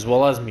 as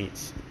well as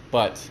meats.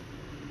 But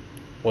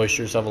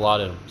oysters have a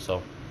lot in them,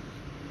 so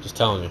just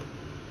telling you,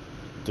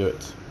 do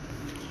it.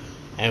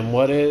 And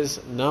what is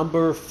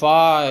number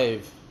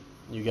 5,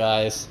 you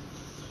guys,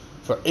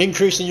 for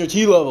increasing your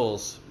T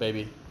levels,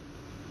 baby?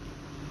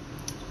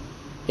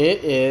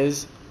 It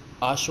is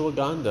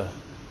ashwagandha.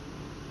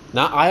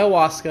 Not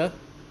ayahuasca,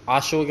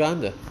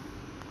 ashwagandha.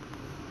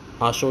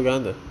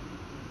 Ashwagandha.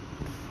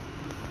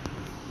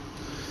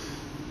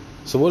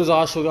 So what does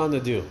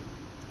ashwagandha do?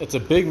 It's a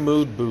big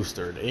mood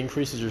booster. It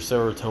increases your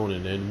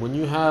serotonin. And when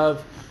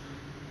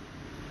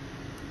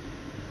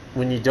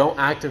you don't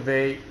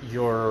activate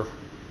your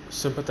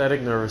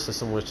sympathetic nervous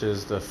system, which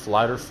is the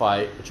flight or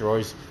fight, but you're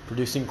always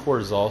producing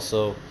cortisol.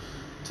 So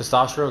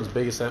testosterone's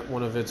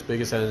one of its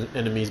biggest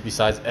enemies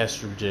besides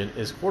estrogen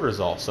is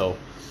cortisol. So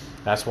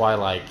that's why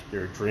like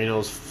your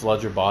adrenals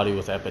flood your body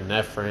with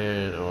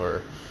epinephrine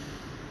or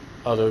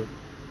other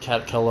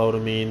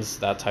catecholamines,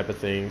 that type of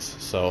things.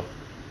 So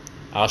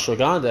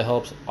ashwagandha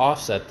helps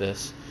offset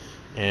this,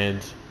 and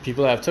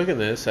people that have taken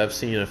this have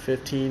seen a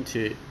 15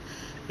 to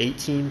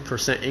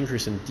 18%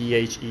 increase in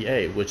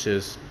DHEA, which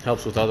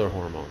helps with other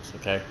hormones,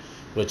 okay?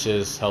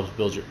 Helps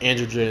build your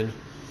androgen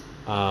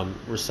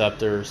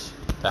receptors,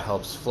 that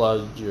helps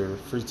flood your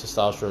free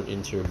testosterone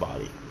into your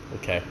body,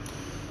 okay?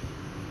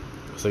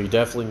 So you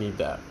definitely need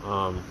that.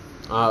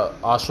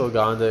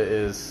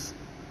 Ashwagandha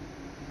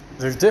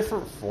there's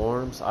different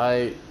forms.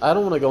 I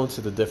don't want to go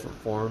into the different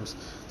forms.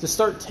 Just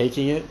start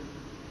taking it,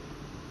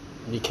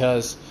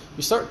 because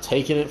you start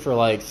taking it for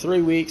like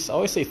 3 weeks. I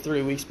always say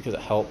 3 weeks because it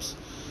helps.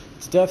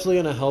 It's definitely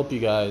going to help you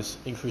guys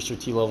increase your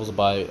T levels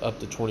by up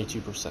to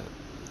 22%.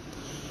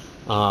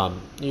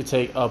 You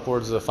take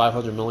upwards of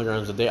 500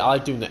 milligrams a day. I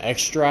like doing the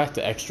extract.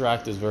 The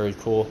extract is very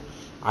cool.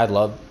 I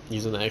love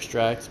using the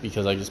extract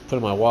because I just put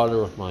in my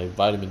water with my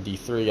vitamin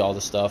D3, all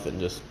the stuff,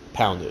 and just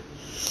pound it.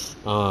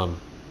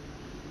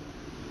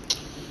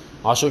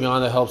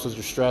 Ashwagandha helps with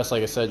your stress.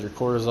 Like I said, your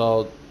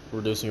cortisol,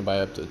 reducing it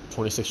by up to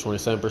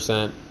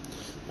 26-27%.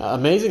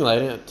 Amazingly, I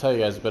didn't tell you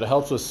guys, but it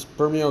helps with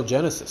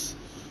spermiogenesis,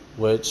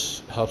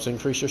 which helps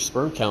increase your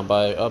sperm count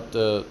by up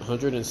to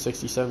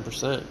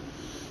 167%.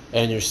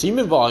 And your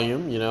semen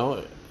volume, you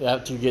know,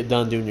 after you get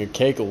done doing your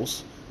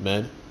kegels,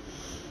 men,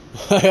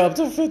 up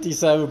to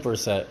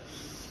 57%.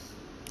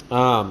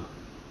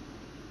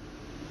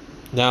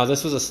 Now,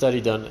 this was a study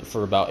done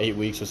for about 8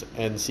 weeks with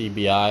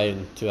NCBI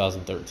in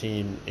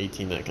 2013,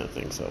 18, that kind of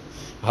thing. So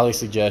I highly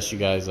suggest you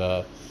guys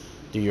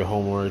do your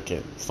homework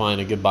and find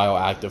a good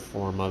bioactive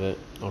form of it,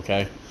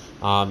 okay?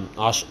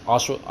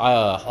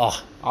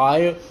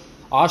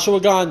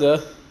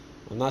 Ashwagandha,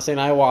 I'm not saying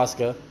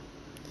ayahuasca,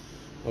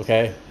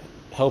 okay,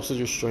 helps with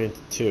your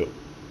strength too.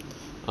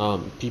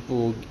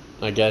 People,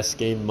 I guess,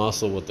 gain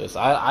muscle with this.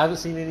 I haven't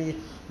seen any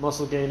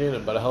muscle gain in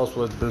it, but it helps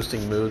with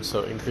boosting mood,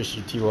 so increase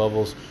your T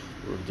levels,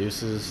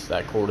 reduces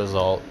that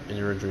cortisol in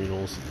your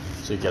adrenals,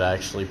 so you can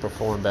actually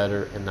perform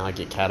better and not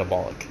get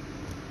catabolic.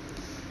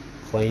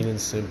 Plain and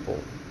simple,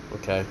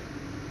 okay?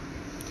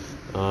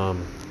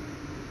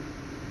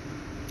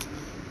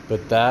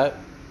 But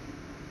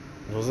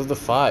those are the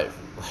 5.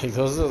 Like,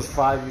 those are the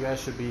 5 you guys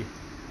should be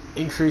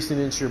increasing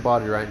into your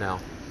body right now.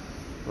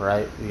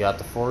 Right? We got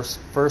the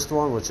first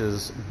one, which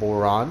is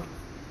boron.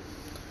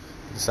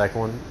 The second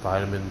one,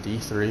 vitamin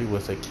D3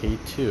 with a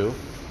K2.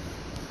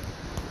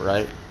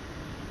 Right?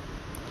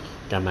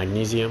 Got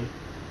magnesium.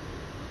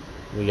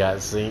 We got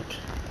zinc.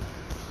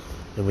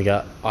 And we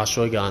got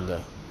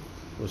ashwagandha,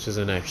 which is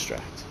an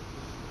extract.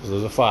 Those are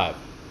the 5.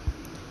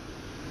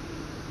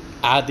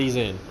 Add these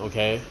in,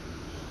 okay?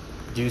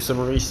 Do some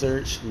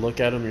research.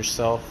 Look at them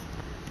yourself.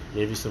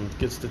 Gave you some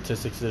good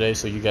statistics today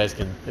so you guys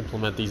can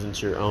implement these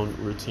into your own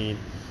routine.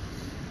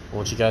 I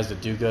want you guys to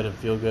do good and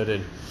feel good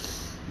and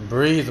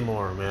breathe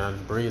more, man.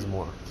 Breathe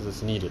more because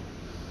it's needed.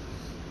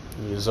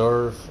 You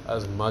deserve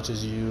as much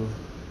as you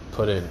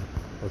put in,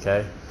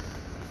 okay?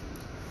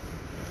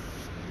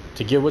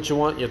 To get what you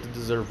want, you have to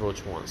deserve what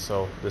you want.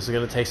 So this is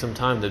going to take some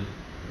time to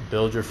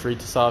build your free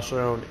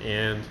testosterone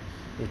and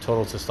your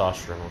total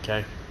testosterone,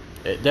 okay?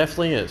 It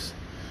definitely is.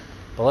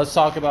 But let's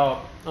talk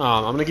about,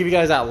 I'm going to give you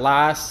guys that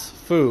last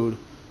food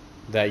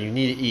that you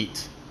need to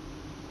eat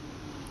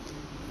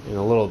in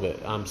a little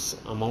bit. I'm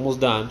almost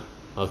done,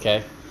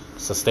 okay?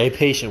 So stay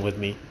patient with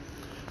me.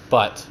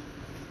 But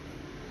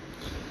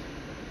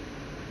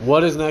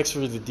what is next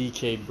for the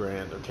Decade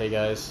brand, okay,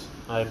 guys?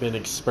 I've been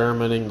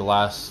experimenting the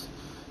last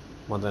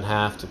month and a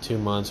half to 2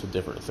 months with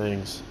different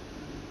things,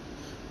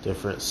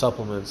 different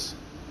supplements.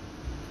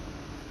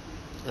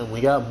 And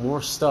we got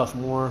more stuff,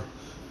 more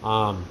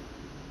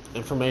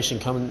information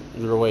coming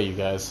your way, you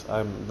guys.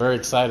 I'm very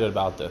excited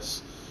about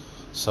this.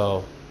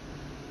 So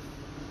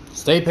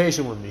stay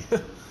patient with me.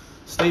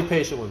 Stay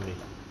patient with me.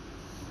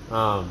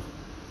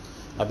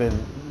 I've been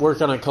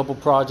working on a couple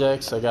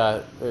projects.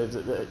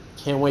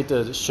 Can't wait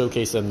to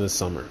showcase them this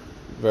summer.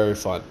 Very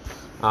fun.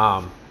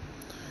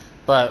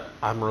 But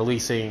I'm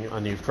releasing a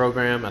new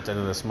program at the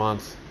end of this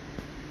month.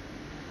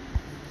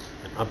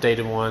 An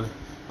updated one.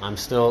 I'm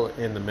still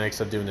in the mix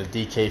of doing the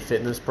DK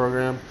fitness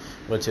program,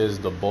 which is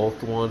the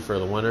bulk one for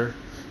the winter.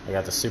 I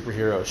got the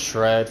superhero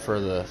shred for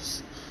the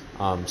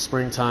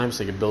springtime,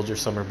 so you can build your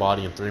summer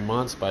body in 3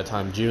 months. By the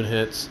time June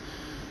hits,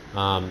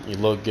 you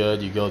look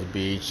good, you go to the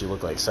beach, you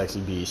look like sexy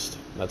beast,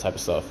 that type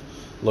of stuff.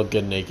 Look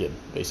good naked,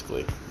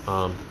 basically.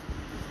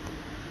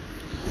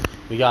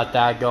 We got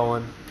that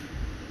going.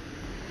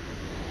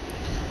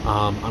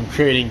 I'm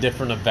creating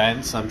different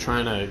events. I'm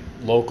trying to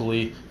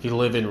locally, if you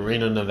live in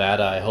Reno,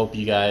 Nevada, I hope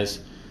you guys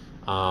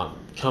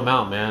come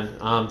out, man.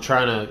 I'm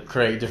trying to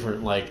create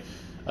different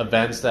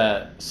events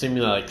that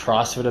simulate like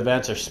CrossFit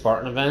events or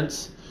Spartan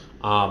events.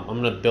 I'm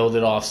going to build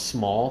it off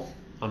small.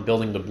 I'm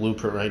building the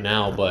blueprint right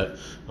now, but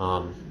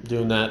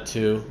doing that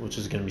too, which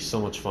is going to be so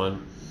much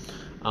fun.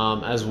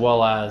 As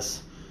well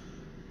as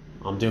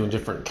I'm doing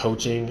different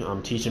coaching.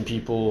 I'm teaching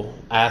people,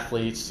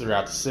 athletes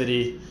throughout the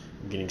city.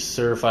 I'm getting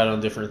certified on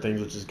different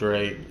things, which is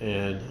great.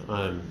 And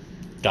I'm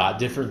got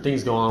different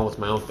things going on with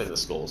my own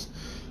fitness goals.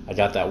 I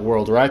got that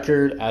world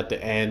record at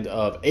the end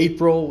of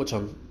April, which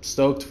I'm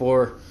stoked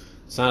for.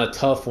 It's not a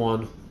tough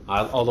one,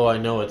 although I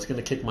know it's going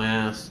to kick my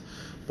ass.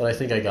 But I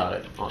think I got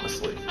it,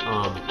 honestly.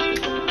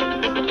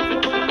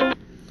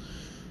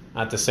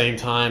 At the same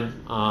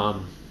time,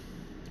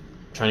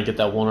 trying to get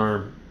that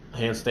one-arm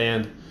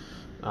handstand,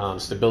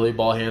 stability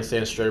ball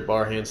handstand, straight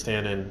bar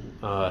handstand, and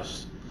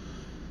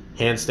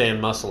handstand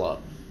muscle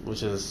up,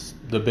 which is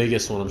the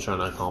biggest one I'm trying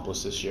to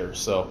accomplish this year.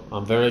 So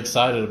I'm very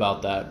excited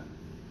about that.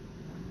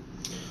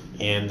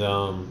 And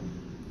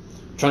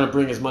trying to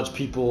bring as much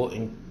people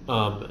in,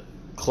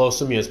 close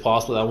to me as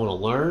possible that I want to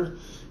learn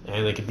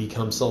and they can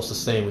become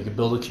self-sustained. We can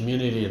build a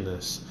community in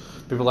this.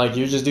 People are like,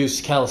 you just do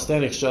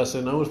calisthenics,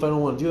 Justin. No, if I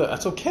don't want to do that,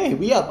 that's okay.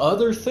 We have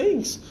other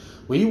things.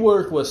 We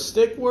work with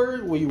stick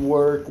work. We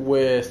work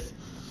with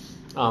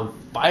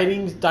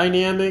fighting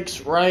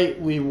dynamics, right?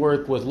 We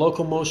work with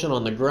locomotion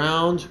on the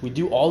ground. We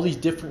do all these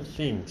different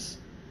things.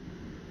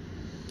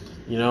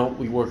 You know,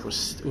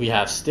 we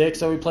have sticks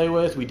that we play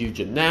with. We do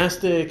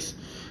gymnastics.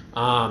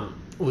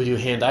 We do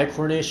hand-eye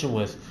coordination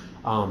with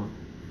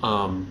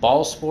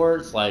ball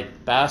sports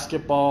like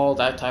basketball,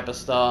 that type of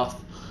stuff.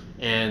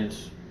 And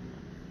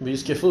we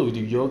just get fluid.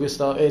 We do yoga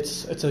stuff.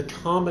 It's a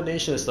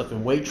combination of stuff,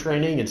 and weight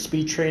training and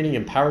speed training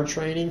and power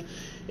training.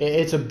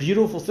 It's a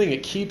beautiful thing.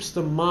 It keeps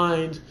the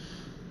mind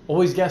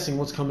always guessing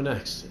what's coming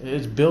next.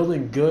 It's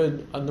building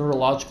good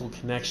neurological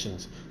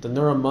connections, the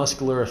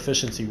neuromuscular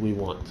efficiency we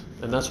want.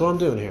 And that's what I'm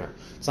doing here.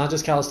 It's not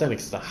just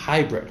calisthenics, it's a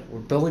hybrid. We're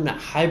building that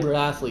hybrid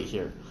athlete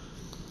here.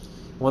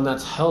 One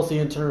that's healthy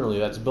internally,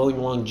 that's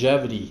building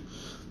longevity,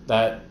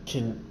 that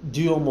can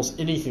do almost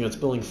anything, that's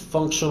building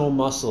functional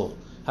muscle,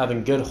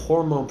 having good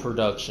hormone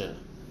production,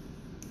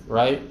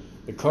 right?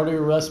 The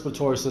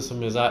cardiorespiratory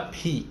system is at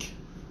peak,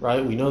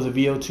 right? We know the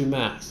VO2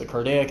 max, the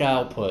cardiac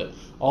output,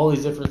 all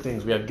these different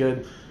things. We have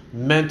good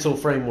mental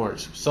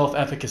frameworks,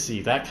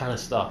 self-efficacy, that kind of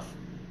stuff.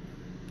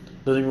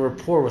 Building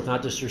rapport with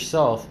not just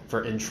yourself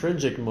for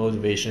intrinsic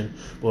motivation,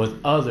 but with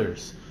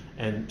others,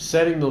 and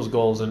setting those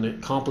goals and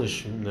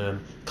accomplishing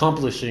them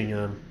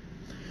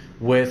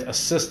with a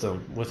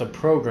system, with a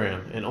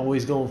program, and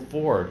always going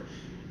forward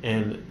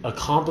and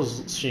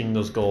accomplishing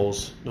those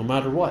goals no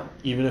matter what,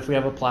 even if we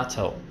have a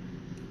plateau.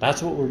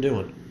 That's what we're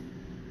doing.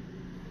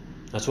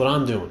 That's what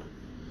I'm doing.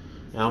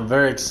 And I'm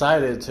very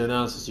excited to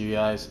announce this to you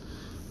guys,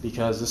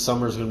 because this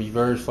summer is going to be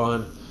very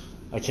fun.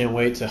 I can't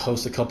wait to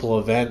host a couple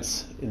of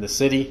events in the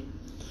city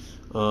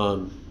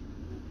and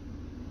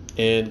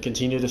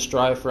continue to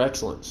strive for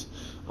excellence.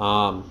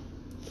 I'll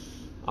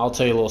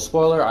tell you a little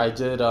spoiler. I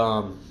did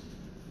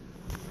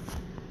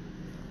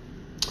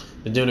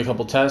been doing a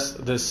couple tests.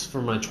 This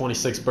for my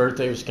 26th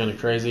birthday, which is kind of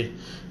crazy.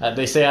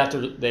 They say after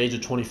the age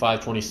of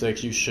 25,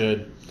 26, you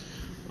should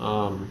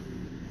go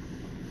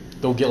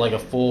get like a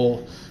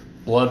full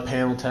blood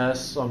panel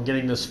test. So I'm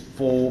getting this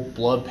full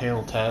blood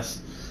panel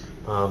test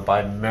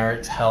by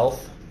Merit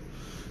Health,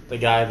 the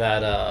guy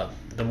that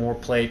the more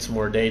plates,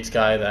 more dates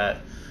guy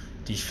that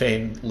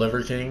defamed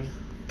Liver King.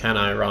 Kind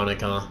of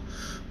ironic, huh?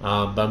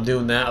 But I'm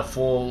doing that, a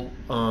full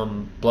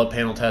blood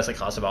panel test. It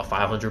costs about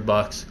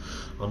 $500.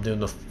 I'm doing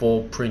the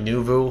full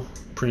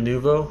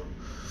Prenuvo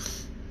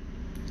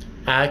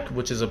Act,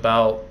 which is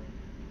about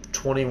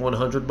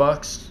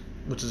 $2,100,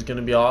 which is going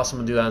to be awesome.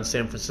 I'm going to do that in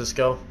San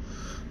Francisco.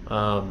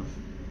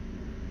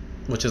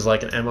 Which is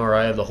like an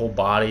MRI of the whole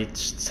body.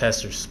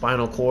 Test your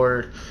spinal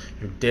cord,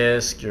 your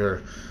disc,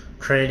 your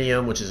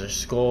cranium, which is your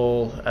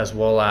skull, as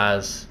well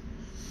as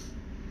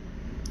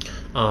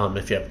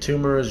if you have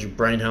tumors, your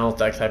brain health,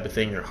 that type of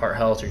thing, your heart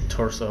health, your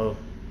torso.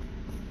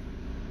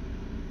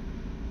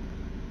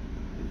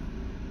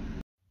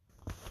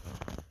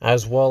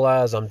 As well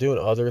as I'm doing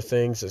other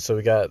things. So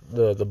we got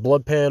the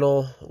blood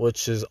panel,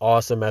 which is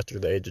awesome after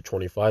the age of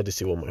 25 to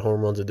see what my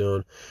hormones are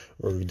doing.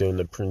 We're doing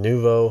the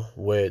Prenuvo,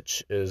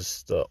 which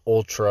is the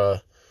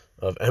ultra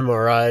of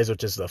MRIs,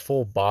 which is the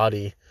full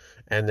body.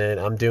 And then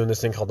I'm doing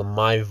this thing called the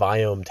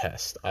MyViome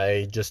test.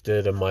 I just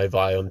did a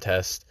MyViome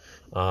test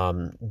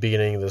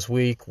beginning of this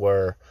week,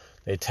 where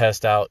they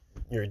test out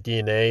your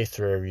DNA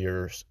through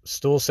your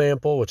stool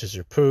sample, which is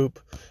your poop,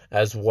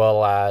 as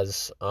well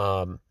as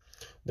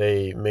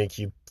they make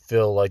you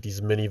fill like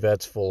these mini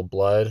vets full of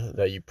blood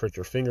that you prick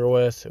your finger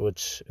with,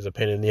 which is a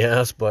pain in the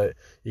ass, but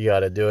you got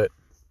to do it.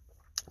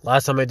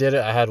 Last time I did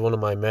it, I had one of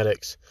my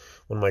medics,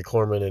 one of my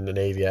corpsmen in the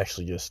Navy,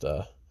 actually just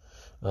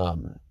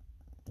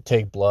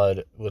take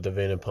blood with a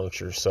vein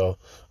puncture. So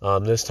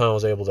this time I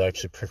was able to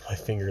actually prick my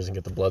fingers and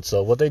get the blood.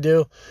 So what they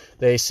do,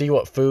 they see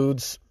what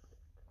foods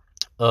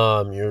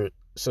you're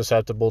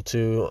susceptible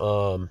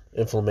to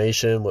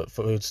inflammation, what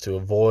foods to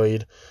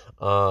avoid,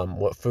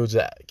 what foods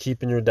that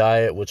keep in your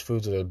diet, which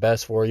foods are the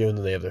best for you, and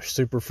then they have their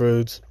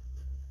superfoods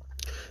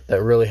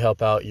that really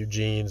help out your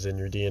genes and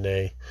your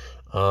DNA.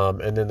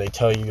 And then they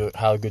tell you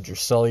how good your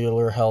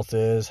cellular health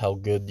is, how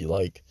good you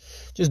like,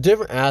 just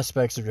different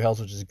aspects of your health,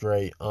 which is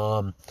great.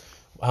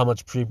 How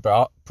much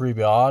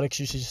prebiotics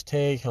you should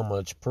take, how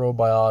much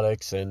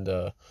probiotics,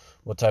 and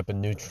what type of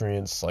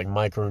nutrients, like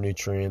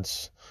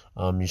micronutrients,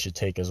 you should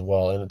take as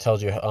well. And it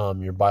tells you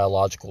your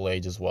biological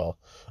age as well.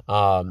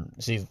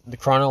 See, the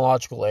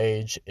chronological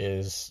age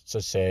is, so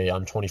say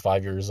I'm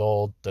 25 years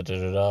old,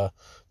 the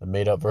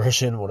made-up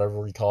version, whatever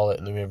we call it.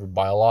 And then we have your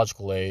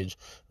biological age,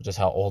 which is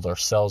how old our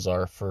cells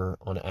are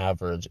on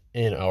average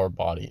in our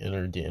body, in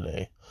our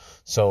DNA.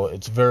 So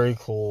it's very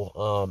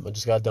cool. I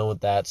just got done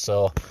with that.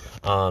 So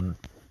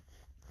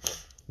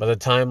by the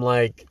time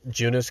like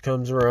Junus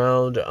comes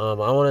around,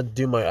 I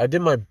did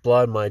my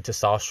blood, my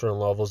testosterone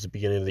levels at the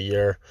beginning of the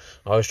year.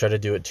 I always try to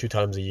do it 2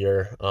 times a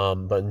year.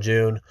 But in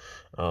June,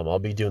 I'll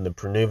be doing the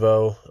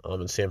Pronuvo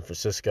in San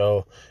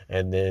Francisco,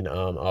 and then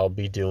I'll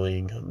be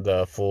doing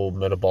the full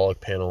metabolic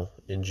panel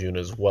in June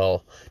as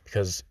well,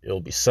 because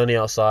it'll be sunny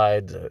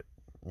outside.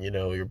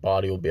 Your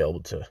body will be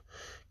able to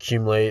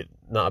accumulate,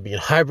 not being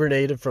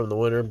hibernated from the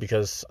winter,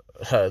 because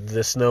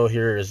the snow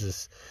here is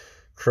just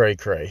cray.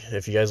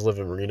 If you guys live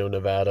in Reno,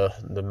 Nevada,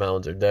 the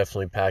mountains are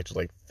definitely packed with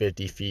like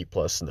 50 feet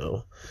plus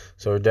snow.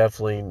 So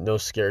definitely no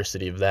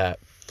scarcity of that.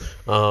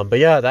 But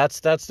yeah, that's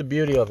the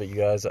beauty of it, you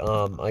guys.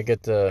 I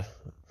get to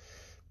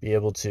be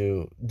able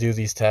to do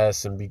these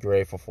tests and be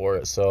grateful for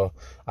it. So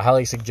I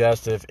highly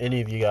suggest, if any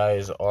of you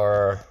guys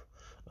are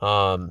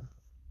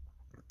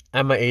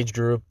at my age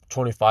group,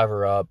 25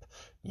 or up,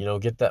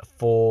 get that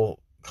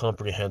full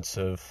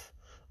comprehensive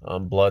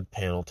blood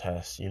panel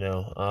test.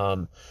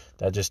 That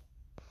just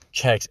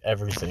checks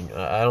everything.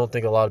 I don't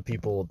think a lot of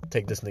people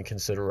take this into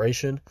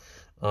consideration,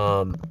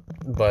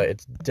 but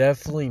it's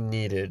definitely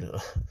needed.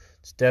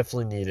 It's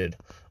definitely needed.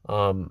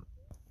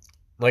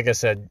 Like I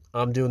said,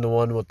 I'm doing the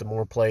one with the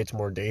more plates,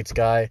 more dates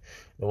guy,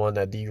 the one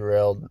that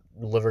derailed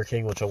Liver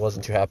King, which I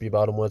wasn't too happy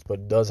about him with,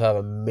 but does have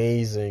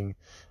amazing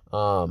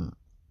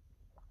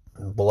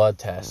blood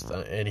test,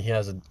 and he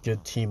has a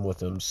good team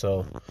with him.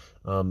 So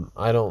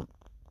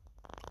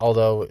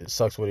although it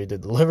sucks what he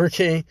did to Liver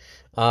King,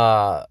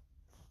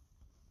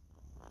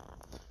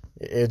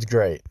 it's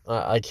great.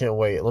 I can't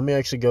wait. Let me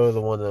actually go to the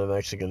one that I'm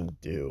actually going to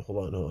do.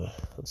 Hold on.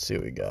 Let's see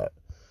what we got.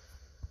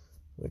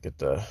 Look at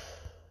the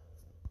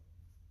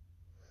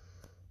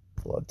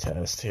blood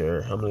test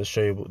here. I'm going to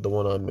show you the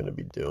one I'm going to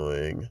be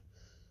doing.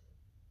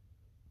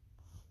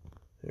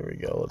 Here we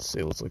go. Let's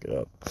see. Let's look it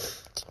up.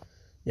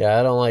 Yeah,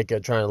 I don't like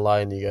trying to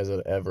lie to you guys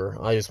ever.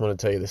 I just want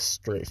to tell you the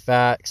straight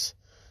facts,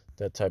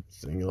 that type of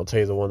thing. I'll tell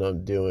you the one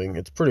I'm doing.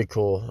 It's pretty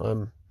cool.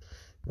 I'm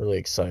really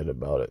excited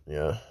about it.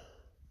 Yeah.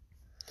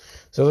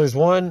 So there's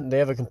one, they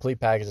have a complete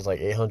package. It's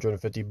like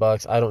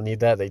 $850. I don't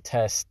need that. They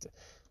test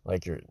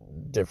like your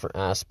different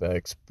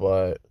aspects,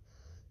 but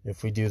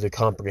if we do the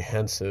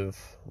comprehensive,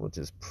 which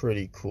is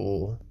pretty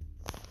cool.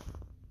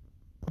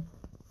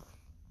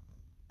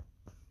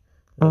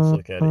 Let's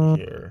look at it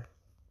here.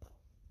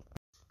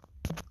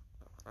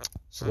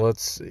 So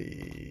let's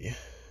see.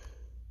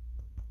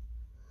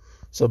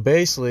 So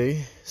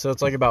basically,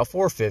 it's like about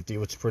 $450,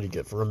 which is pretty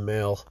good for a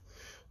male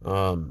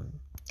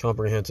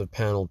comprehensive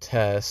panel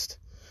test,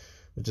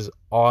 which is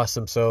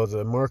awesome. So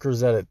the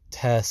markers that it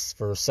tests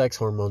for sex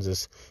hormones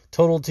is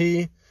total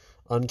T,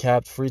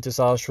 uncapped free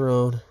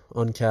testosterone,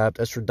 uncapped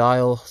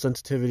estradiol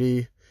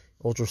sensitivity,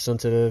 ultra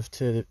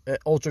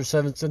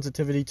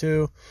sensitivity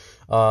to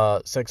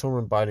sex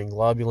hormone binding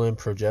globulin,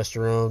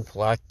 progesterone,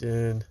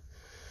 prolactin,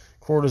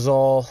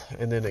 cortisol,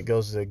 and then it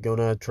goes to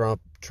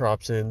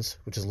gonadotropins,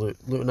 which is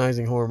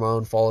luteinizing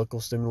hormone, follicle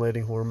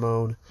stimulating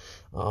hormone,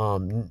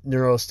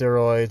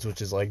 neurosteroids,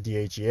 which is like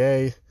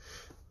DHEA.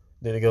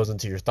 Then it goes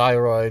into your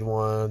thyroid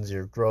ones,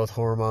 your growth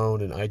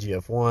hormone and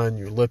IGF-1,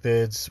 your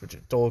lipids, which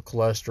are total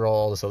cholesterol,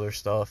 all this other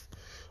stuff.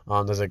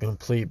 There's a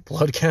complete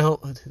blood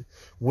count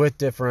with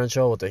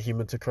differential, with the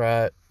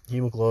hematocrit,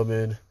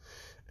 hemoglobin,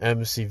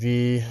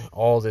 MCV,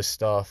 all this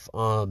stuff.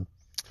 And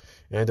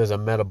there's a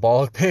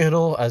metabolic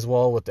panel as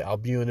well with the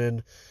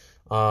albumin,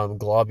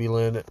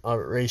 globulin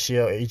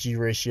ratio, AG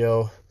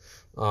ratio.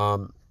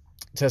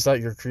 Test out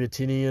your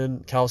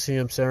creatinine,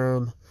 calcium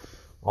serum,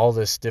 all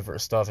this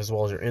different stuff, as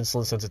well as your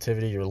insulin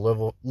sensitivity, your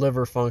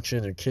liver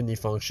function, your kidney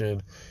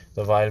function,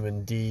 the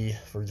vitamin D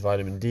for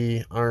vitamin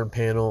D, iron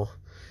panel,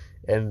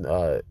 and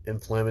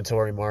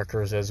inflammatory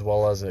markers, as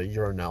well as a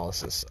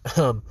urinalysis.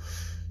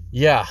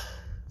 Yeah,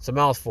 it's a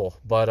mouthful,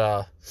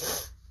 but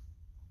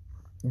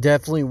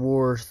definitely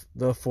worth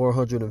the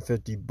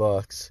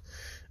 $450.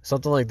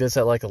 Something like this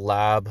at like a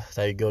lab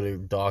that you go to your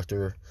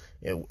doctor,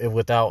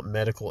 without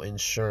medical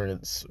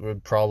insurance,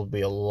 would probably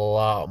be a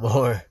lot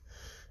more.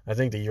 I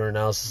think the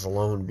urinalysis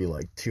alone would be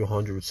like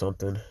 $200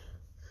 something.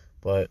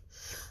 But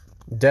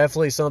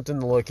definitely something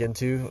to look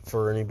into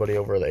for anybody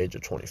over the age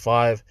of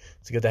 25.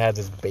 It's good to have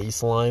this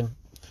baseline.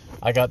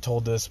 I got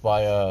told this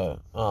by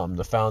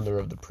the founder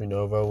of the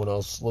Prenovo when I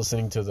was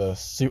listening to the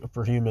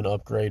Superhuman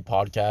Upgrade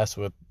podcast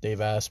with Dave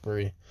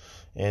Asprey,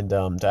 and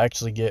to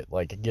actually get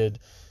like a good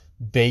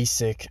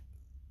basic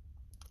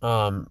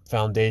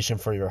foundation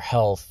for your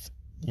health.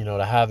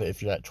 To have it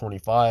if you're at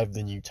 25,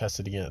 then you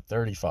test it again at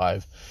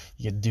 35.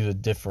 You can do the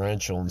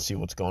differential and see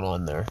what's going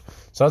on there.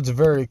 So that's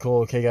very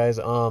cool. Okay, guys.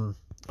 All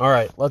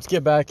right, let's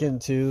get back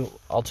into.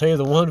 I'll tell you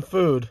the one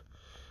food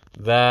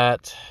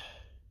that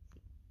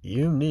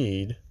you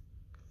need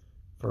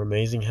for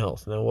amazing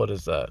health. Now, what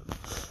is that?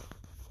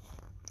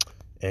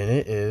 And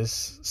it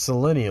is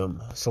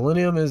selenium.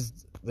 Selenium is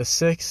the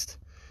 6th,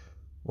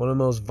 one of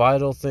the most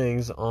vital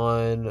things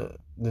on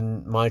the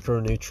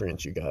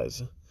micronutrients, you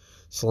guys.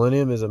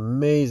 Selenium is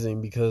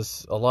amazing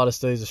because a lot of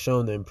studies have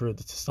shown to improve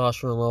the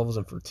testosterone levels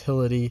and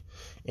fertility,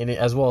 and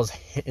as well as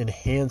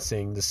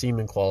enhancing the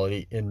semen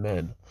quality in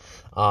men.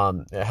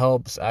 It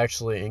helps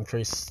actually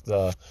increase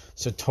the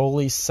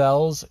Sertoli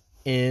cells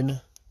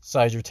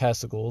inside your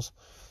testicles.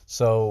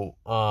 So,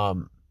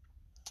 and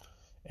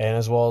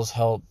as well as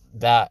help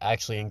that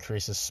actually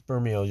increases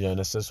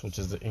spermiogenesis, which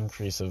is the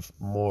increase of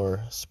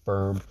more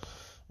sperm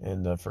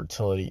and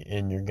fertility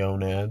in your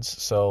gonads.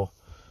 So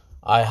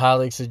I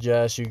highly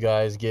suggest you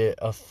guys get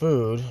a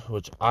food,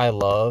 which I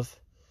love,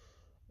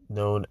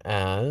 known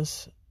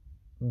as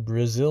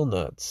Brazil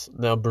nuts.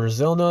 Now,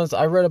 Brazil nuts,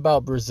 I read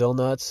about Brazil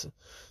nuts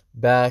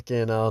back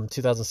in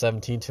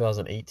 2017,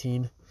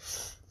 2018,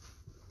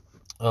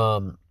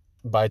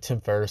 by Tim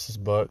Ferriss's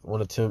book,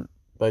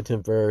 by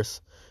Tim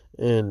Ferriss,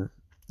 and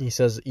he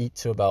says eat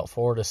to about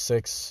 4 to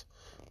 6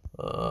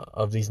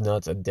 of these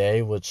nuts a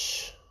day,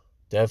 which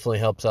definitely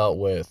helps out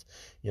with,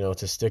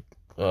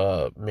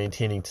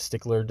 maintaining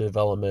testicular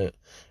development,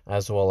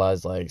 as well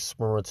as like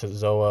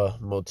spermatozoa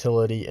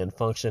motility and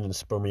function and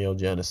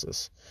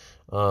spermiogenesis.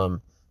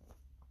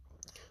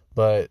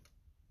 But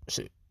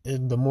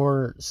the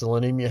more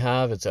selenium you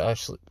have, it's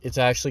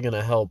actually going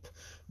to help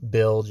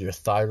build your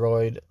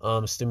thyroid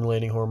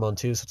stimulating hormone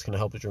too, so it's going to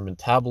help with your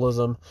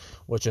metabolism,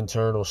 which in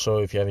turn will show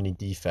if you have any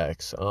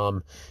defects.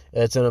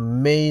 It's an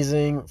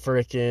amazing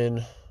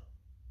freaking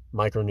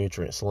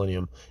micronutrient,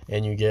 selenium,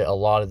 and you get a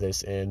lot of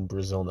this in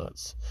Brazil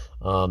nuts.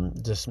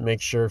 Just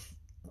make sure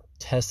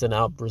testing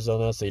out Brazil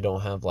nuts so you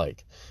don't have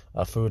like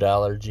a food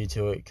allergy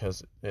to it,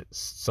 because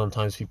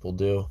sometimes people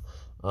do.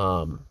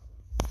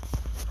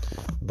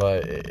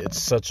 But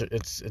it's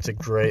a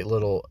great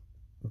little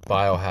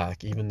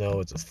biohack, even though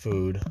it's a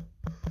food.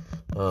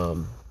 I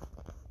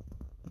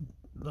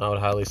would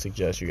highly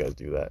suggest you guys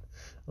do that.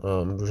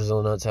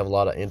 Brazil nuts have a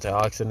lot of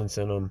antioxidants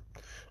in them.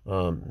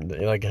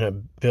 They're gonna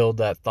build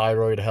that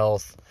thyroid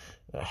health,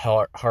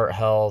 heart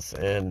health,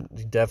 and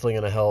definitely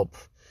gonna help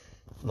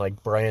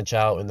like branch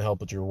out and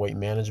help with your weight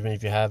management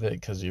if you have it,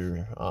 because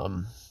your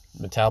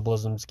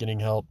metabolism's getting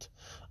helped.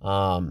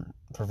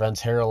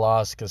 Prevents hair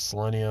loss because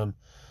selenium,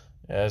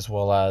 as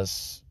well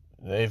as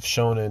they've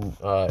shown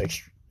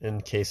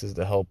in cases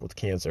to help with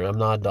cancer. I'm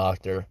not a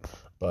doctor,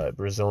 but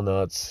Brazil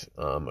nuts,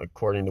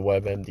 according to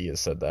WebMD, has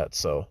said that.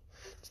 So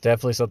it's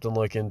definitely something to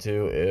look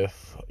into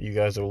if you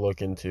guys are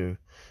looking to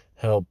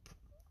help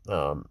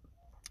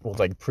with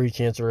like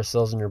precancerous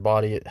cells in your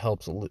body. It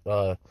helps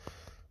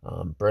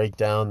break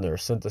down their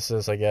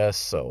synthesis, I guess.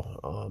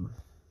 So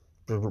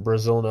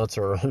Brazil nuts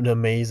are an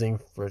amazing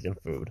freaking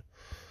food.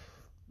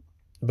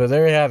 But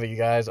there you have it, you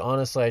guys.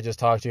 Honestly, I just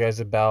talked to you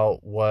guys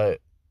about what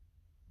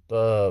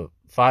the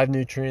 5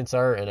 nutrients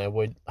are, and I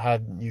would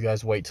have you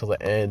guys wait till the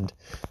end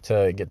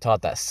to get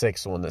taught that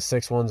 6th one. The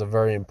 6th one's a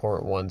very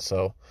important one,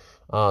 so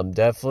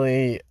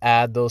definitely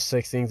add those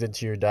 6 things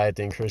into your diet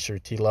to increase your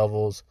T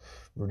levels,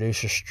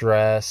 reduce your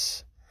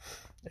stress,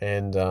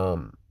 and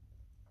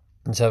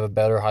just have a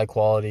better, high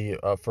quality,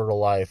 fertile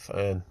life,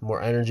 and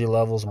more energy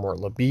levels, more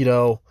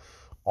libido,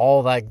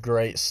 all that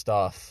great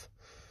stuff.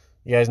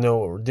 You guys know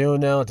what we're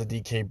doing now at the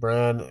DK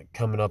brand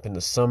coming up in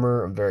the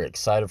summer. I'm very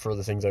excited for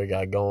the things that we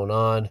got going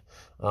on.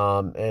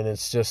 And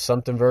it's just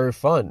something very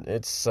fun.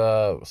 It's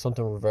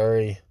something we're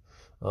very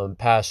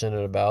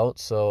passionate about.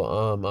 So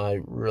I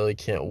really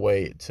can't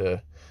wait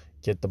to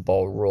get the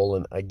ball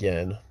rolling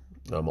again.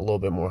 A little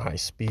bit more high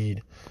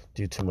speed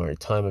due to my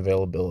time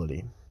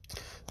availability.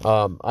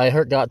 I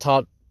got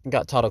taught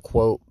a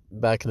quote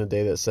back in the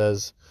day that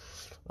says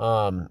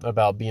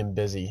about being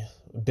busy.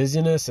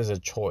 Busyness is a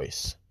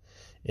choice.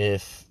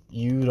 If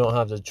you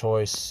have the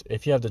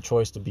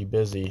choice to be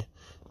busy,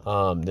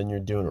 then you're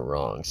doing it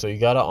wrong. So you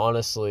got to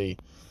honestly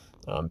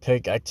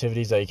pick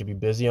activities that you can be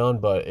busy on,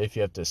 but if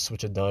you have to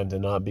switch a dime to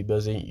not be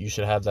busy, you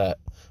should have that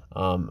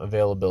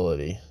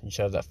availability. You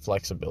should have that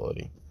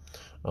flexibility.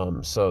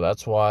 So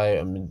that's why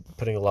I'm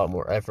putting a lot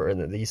more effort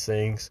into these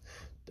things,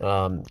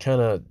 kind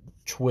of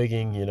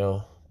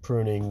twigging,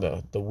 pruning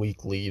the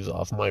weak leaves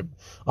off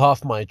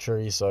my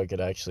tree, so I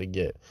could actually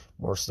get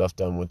more stuff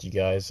done with you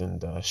guys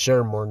and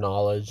share more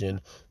knowledge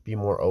and be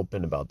more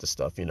open about this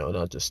stuff,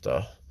 not just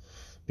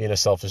being a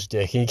selfish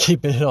dick and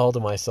keeping it all to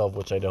myself,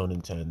 which I don't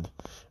intend.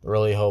 I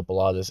really hope a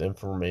lot of this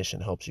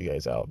information helps you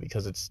guys out,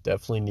 because it's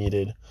definitely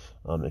needed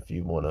if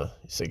you want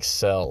to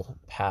excel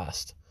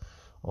past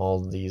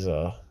all these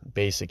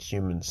basic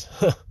humans.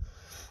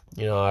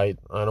 I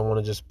don't want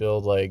to just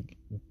build like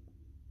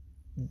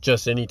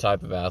just any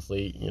type of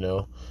athlete.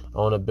 I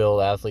want to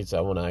build athletes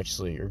that want to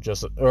actually,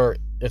 or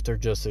if they're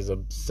just as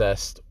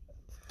obsessed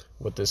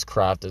with this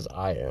craft as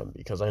I am,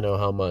 because I know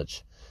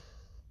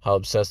how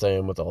obsessed I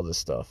am with all this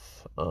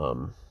stuff.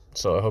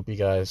 So I hope you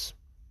guys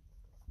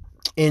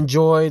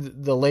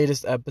enjoyed the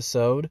latest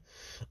episode.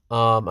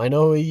 I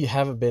know we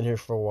haven't been here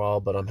for a while,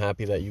 but I'm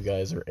happy that you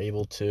guys are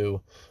able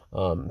to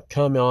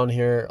come on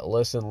here,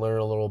 listen, learn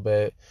a little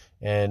bit,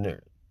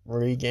 and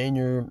regain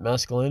your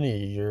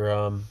masculinity,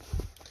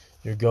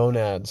 your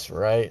gonads,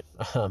 right?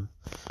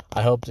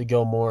 I hope to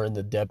go more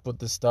into depth with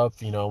this stuff.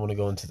 I want to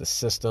go into the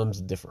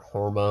systems, the different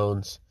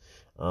hormones,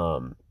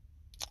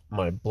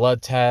 my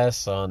blood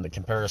tests on the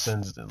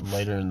comparisons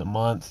later in the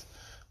month,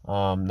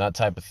 that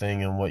type of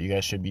thing, and what you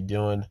guys should be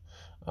doing,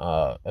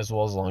 as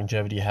well as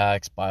longevity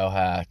hacks,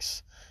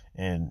 biohacks,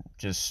 and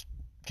just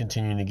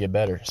continuing to get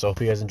better. So I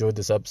hope you guys enjoyed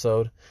this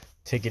episode.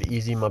 Take it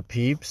easy, my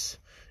peeps,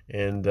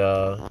 and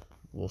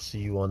we'll see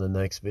you on the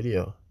next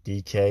video.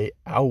 DK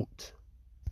out.